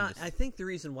 well, Shawn, I think the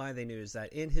reason why they knew is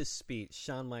that in his speech,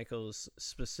 Shawn Michaels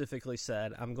specifically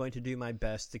said, I'm going to do my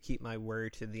best to keep my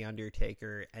word to The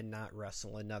Undertaker and not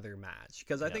wrestle another match.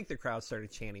 Because I think the crowd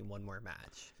started chanting one more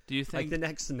match. Do you think? Like the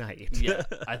next night. Yeah,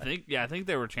 I think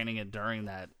they were chanting it during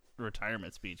that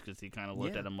retirement speech because he kind of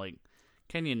looked at him like,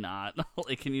 can you not?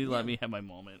 Like, can you let me have my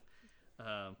moment?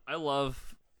 I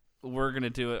love, we're going to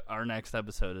do it. Our next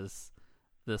episode is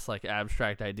this, like,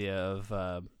 abstract idea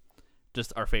of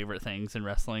just our favorite things in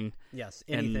wrestling. Yes,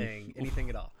 anything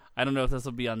at all. I don't know if this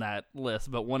will be on that list,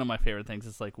 but one of my favorite things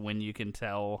is, like, when you can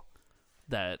tell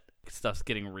that stuff's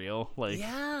getting real. Like,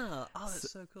 yeah. Oh, that's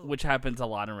so cool. Which happens a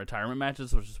lot in retirement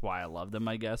matches, which is why I love them,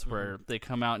 I guess, where they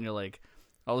come out and you're like,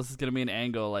 oh, this is going to be an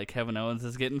angle, like Kevin Owens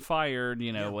is getting fired,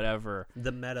 whatever.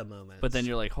 The meta moment. But then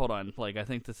you're like, hold on, like, I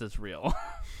think this is real.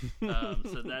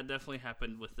 So that definitely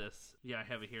happened with this. Yeah, I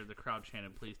have it here. The crowd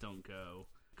chanted, please don't go,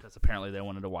 because apparently they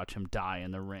wanted to watch him die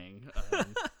in the ring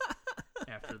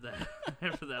after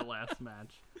that last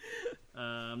match.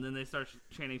 Then they start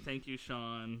chanting, thank you,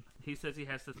 Shawn. He says he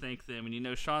has to thank them,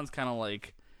 and Shawn's kind of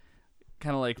like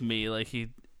me. Like, he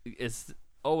is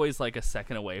always like a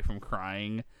second away from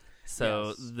crying.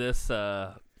 So this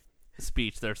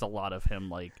speech, there's a lot of him,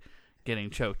 like, getting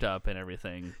choked up and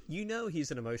everything.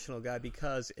 He's an emotional guy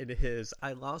because in his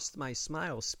I lost my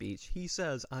smile speech, he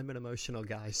says, I'm an emotional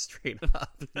guy straight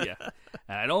up. Yeah.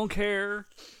 And I don't care.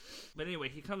 But anyway,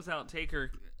 he comes out,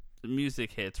 Taker,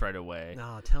 music hits right away.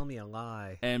 No, tell me a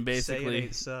lie. And basically Say it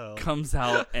ain't so. Comes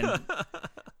out, and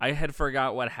I had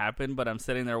forgot what happened, but I'm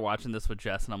sitting there watching this with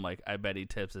Jess, and I'm like, I bet he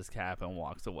tips his cap and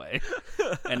walks away.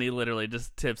 And he literally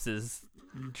just tips his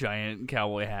giant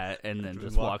cowboy hat and then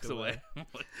just walks away.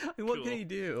 Like, what can he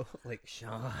do? Like,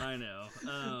 Shawn, I know.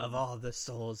 Of all the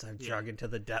souls I've drug into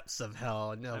the depths of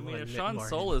hell, no. I mean, if Shawn's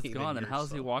soul is gone, then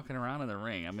how's he walking around in the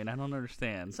ring? I mean, I don't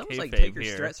understand. It's almost like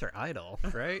Taker's threats are idle,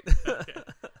 right? Okay.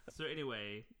 So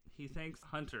anyway, he thanks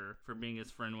Hunter for being his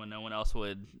friend when no one else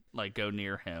would, like, go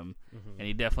near him, and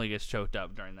he definitely gets choked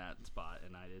up during that spot,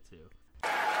 and I did too.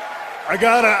 I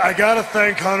gotta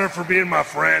thank Hunter for being my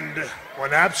friend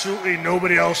when absolutely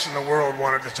nobody else in the world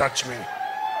wanted to touch me.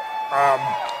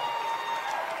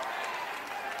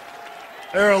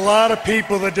 There are a lot of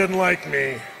people that didn't like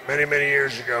me many, many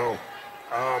years ago.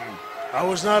 I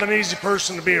was not an easy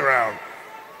person to be around.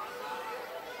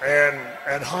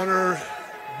 And Hunter,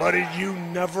 buddy, you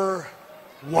never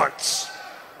once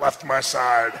left my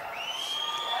side.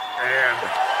 And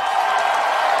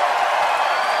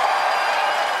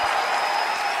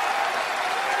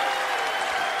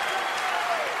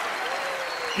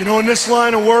in this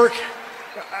line of work,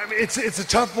 I mean, it's a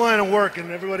tough line of work, and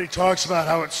everybody talks about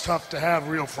how it's tough to have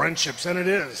real friendships, and it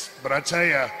is. But I tell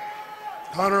you,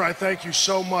 Hunter, I thank you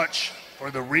so much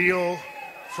for the real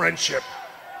friendship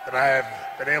that I have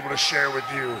been able to share with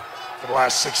you for the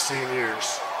last 16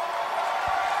 years.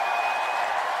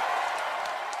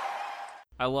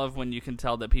 I love when you can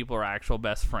tell that people are actual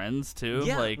best friends, too.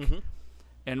 Yeah. Like,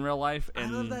 in real life. And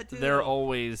I love that, too. They're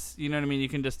always, you know what I mean? You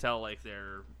can just tell, like,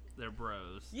 they're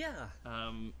bros. Yeah.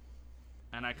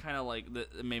 And I kind of like,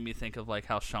 it made me think of, like,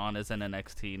 how Shawn is in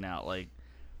NXT now. Like,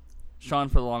 Shawn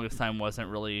for the longest time wasn't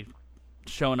really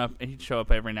showing up. He'd show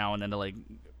up every now and then to, like,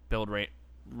 build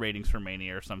ratings for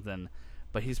Mania or something.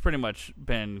 But he's pretty much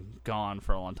been gone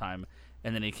for a long time.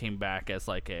 And then he came back as,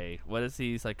 like, what is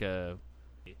he? He's like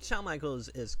Shawn Michaels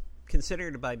is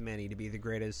considered by many to be the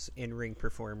greatest in-ring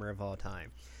performer of all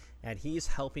time. And he's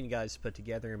helping guys put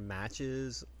together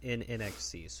matches in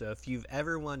NXT. So if you've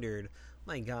ever wondered,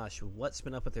 my gosh, what's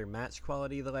been up with their match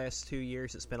quality the last 2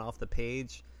 years? It's been off the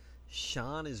page.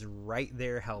 Shawn is right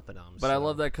there helping them. But I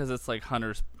love that because it's like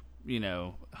Hunter's baby.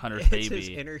 It's his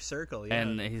inner circle, yeah.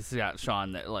 And he's got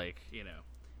Shawn that,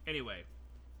 Anyway,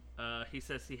 he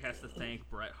says he has to thank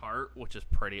Bret Hart, which is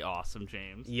pretty awesome,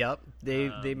 James. Yep.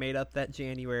 They made up that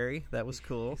January. That was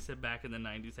cool. He said back in the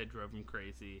 90s I drove him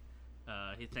crazy.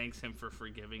 He thanks him for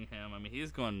forgiving him. I mean,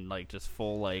 he's going just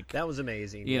full that was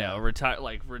amazing.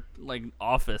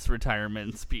 Office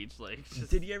retirement speech.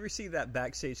 Did you ever see that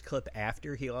backstage clip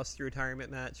after he lost the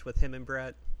retirement match with him and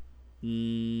Bret?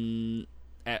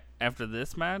 After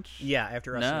this match? Yeah,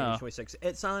 after WrestleMania 26.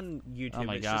 It's on YouTube. Oh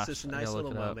my it's gosh, just this nice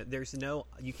little moment.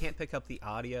 You can't pick up the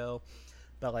audio,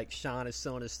 but Shawn is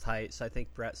still in his tights. I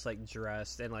think Bret's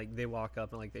dressed, and they walk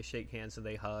up and they shake hands and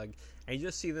they hug, and you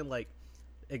just see them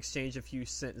exchange a few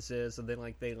sentences, and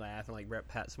then they laugh, and Bret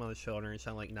pats him on the shoulder, and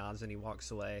Shawn nods, and he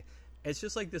walks away. It's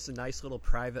just this nice little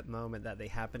private moment that they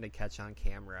happen to catch on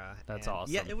camera. That's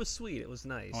awesome. Yeah, it was sweet. It was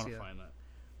nice. I want to find that.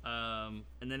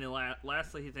 And then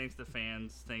lastly, he thanks the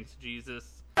fans, thanks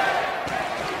Jesus,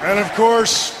 and of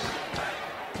course,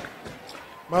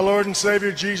 my Lord and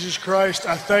Savior Jesus Christ.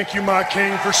 I thank you, my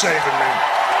King, for saving me.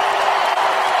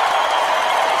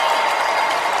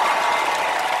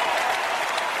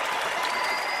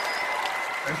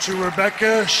 And to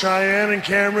Rebecca, Cheyenne, and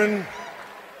Cameron,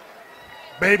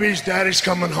 babies, daddy's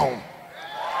coming home.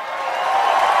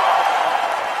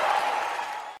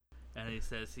 And he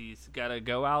says he's got to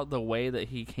go out the way that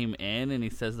he came in, and he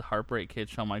says the Heartbreak Kid,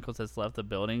 Shawn Michaels, has left the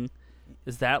building.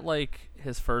 Is that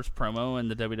his first promo in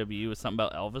the WWE was something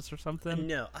about Elvis or something?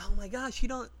 No. Oh my gosh, you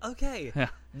don't... Okay. Yeah.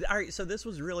 All right, so this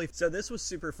was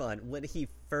super fun. When he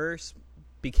first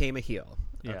became a heel,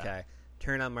 Yeah.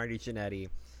 turned on Marty Jannetty,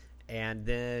 and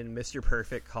then Mr.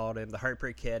 Perfect called him the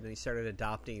Heartbreak Kid, and he started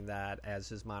adopting that as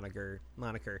his moniker.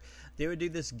 They would do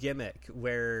this gimmick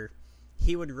where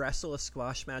he would wrestle a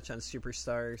squash match on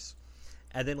Superstars,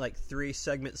 and then 3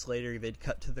 segments later they'd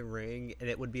cut to the ring, and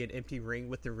it would be an empty ring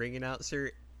with the ring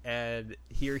announcer, and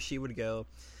he or she would go,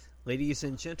 "Ladies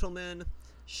and gentlemen,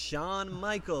 Shawn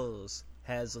Michaels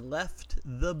has left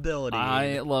the building."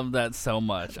 I love that so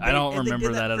much. I don't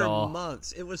remember that at all.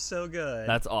 Months. It was so good.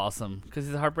 That's awesome because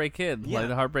he's a Heartbreak Kid, like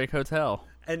the Heartbreak Hotel.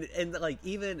 And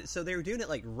even so, they were doing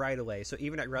it right away. So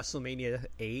even at WrestleMania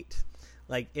 8,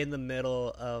 in the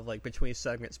middle of between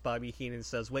segments, Bobby Heenan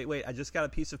says, "Wait, I just got a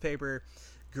piece of paper.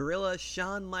 Gorilla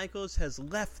Shawn Michaels has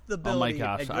left the building." Oh my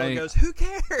gosh! And Gorilla goes, "Who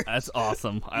cares?" That's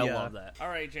awesome. I love that. All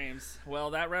right, James. Well,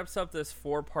 that wraps up this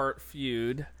 4-part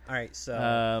feud. All right,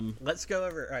 so let's go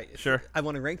over. All right, sure. I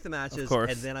want to rank the matches,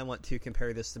 and then I want to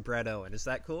compare this to Bret Owen. Is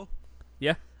that cool?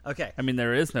 Yeah. Okay. I mean,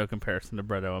 there is no comparison to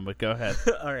Bret Owen, but go ahead.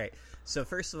 All right. So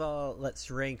first of all,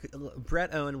 let's rank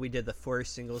Bret Owen. We did the 4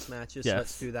 singles matches. Yes.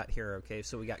 Let's do that here. Okay.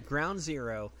 So we got Ground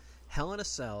Zero, Hell in a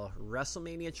Cell,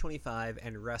 WrestleMania 25,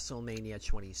 and WrestleMania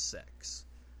 26.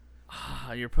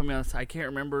 You're putting me on. I can't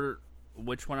remember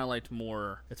which one I liked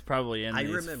more. It's probably in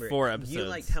these 4 episodes. You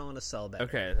liked Hell in a Cell better.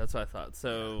 Okay, that's what I thought.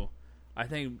 So I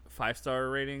think 5-star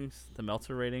ratings, the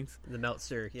Meltzer ratings. The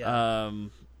Meltzer, yeah.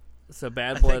 So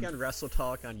Bad Blood. I think on Wrestle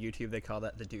Talk on YouTube they call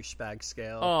that the douchebag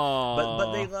scale. Oh,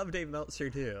 but they love Dave Meltzer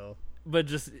too. But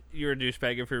just you're a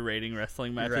douchebag if you're rating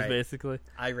wrestling matches, basically.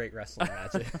 I rate wrestling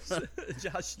matches.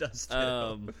 Josh does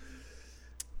too.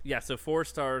 Yeah, so 4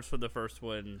 stars for the first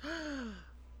one,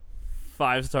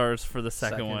 5 stars for the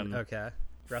second one. Okay.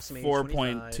 WrestleMania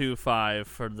 4.25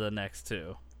 for the next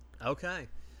 2. Okay.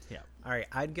 Yeah. All right,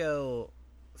 I'd go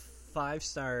 5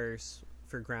 stars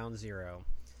for Ground Zero,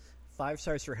 5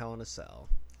 stars for Hell in a Cell.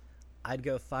 I'd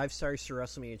go 5 stars for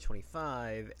WrestleMania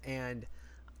 25, and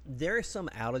there is some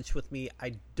outage with me.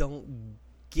 I don't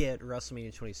get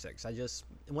WrestleMania 26.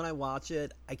 When I watch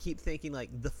it, I keep thinking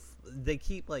they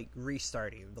keep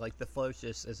restarting. The flow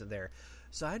just isn't there.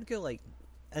 So I'd go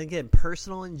again,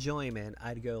 personal enjoyment.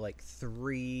 I'd go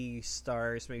 3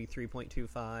 stars, maybe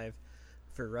 3.25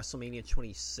 for WrestleMania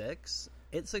 26.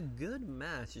 It's a good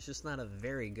match. It's just not a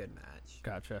very good match.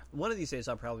 Gotcha. One of these days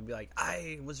I'll probably be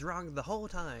I was wrong the whole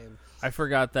time. I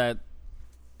forgot that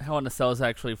Hell in a Cell is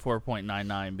actually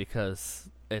 4.99 because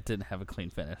it didn't have a clean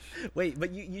finish. Wait,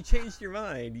 but you changed your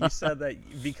mind. You said that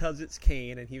because it's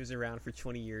Kane and he was around for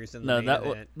 20 years in the main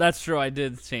event. That's true. I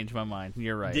did change my mind.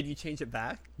 You're right. Did you change it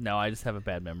back? No, I just have a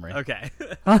bad memory. Okay.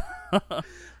 All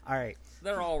right.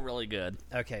 They're all really good.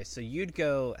 Okay, so you'd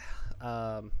go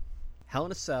Hell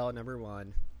in a Cell, number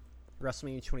 1.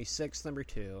 WrestleMania 26, number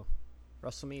 2.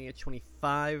 WrestleMania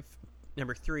 25,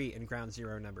 number 3, and Ground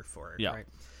Zero number 4. Yeah. Right?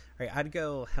 All right, I'd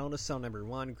go Hell in a Cell number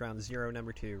 1, Ground Zero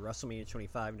number 2, WrestleMania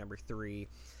 25 number 3,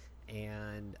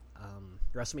 and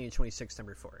WrestleMania 26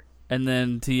 number 4. And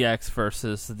then DX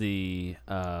versus the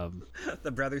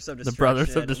the Brothers of Destruction. The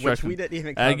Brothers of Destruction. Which we didn't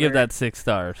even cover. I give that 6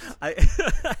 stars.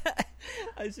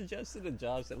 I suggested to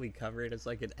Josh that we cover it as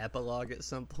like an epilogue at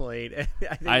some point.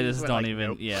 I just don't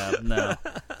even. Nope. Yeah, no.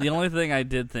 The only thing I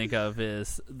did think of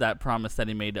is that promise that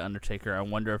he made to Undertaker. I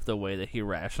wonder if the way that he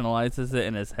rationalizes it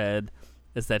in his head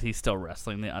is that he's still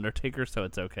wrestling the Undertaker, so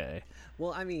it's okay.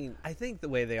 Well, I mean, I think the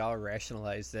way they all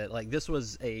rationalized it, like this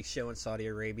was a show in Saudi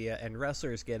Arabia, and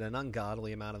wrestlers get an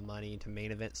ungodly amount of money to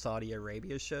main event Saudi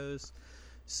Arabia shows.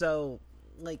 So,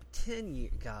 like 10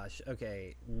 years, gosh,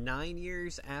 okay, 9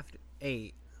 years after,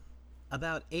 8,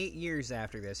 about 8 years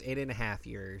after this, 8.5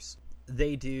 years,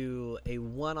 they do a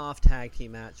one-off tag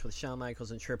team match with Shawn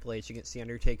Michaels and Triple H against The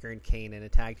Undertaker and Kane in a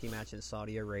tag team match in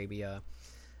Saudi Arabia.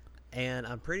 And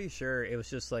I'm pretty sure it was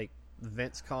just like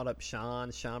Vince called up Shawn.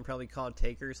 Shawn probably called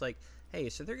Taker's like, hey,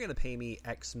 so they're going to pay me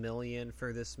X million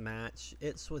for this match.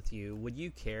 It's with you. Would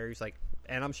you care? He's like,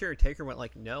 and I'm sure Taker went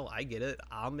like, no, I get it.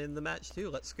 I'm in the match too.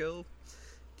 Let's go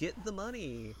get the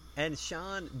money. And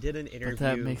Shawn did an interview.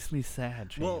 But that makes me sad,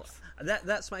 James. Well,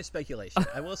 that's my speculation.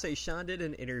 I will say Shawn did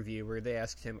an interview where they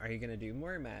asked him, are you going to do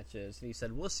more matches? And he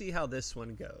said, we'll see how this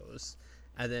one goes.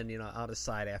 And then, I'll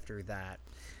decide after that.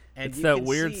 And it's you that can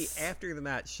weird see after the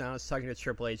match, Shawn was talking to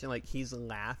Triple H, and like he's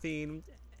laughing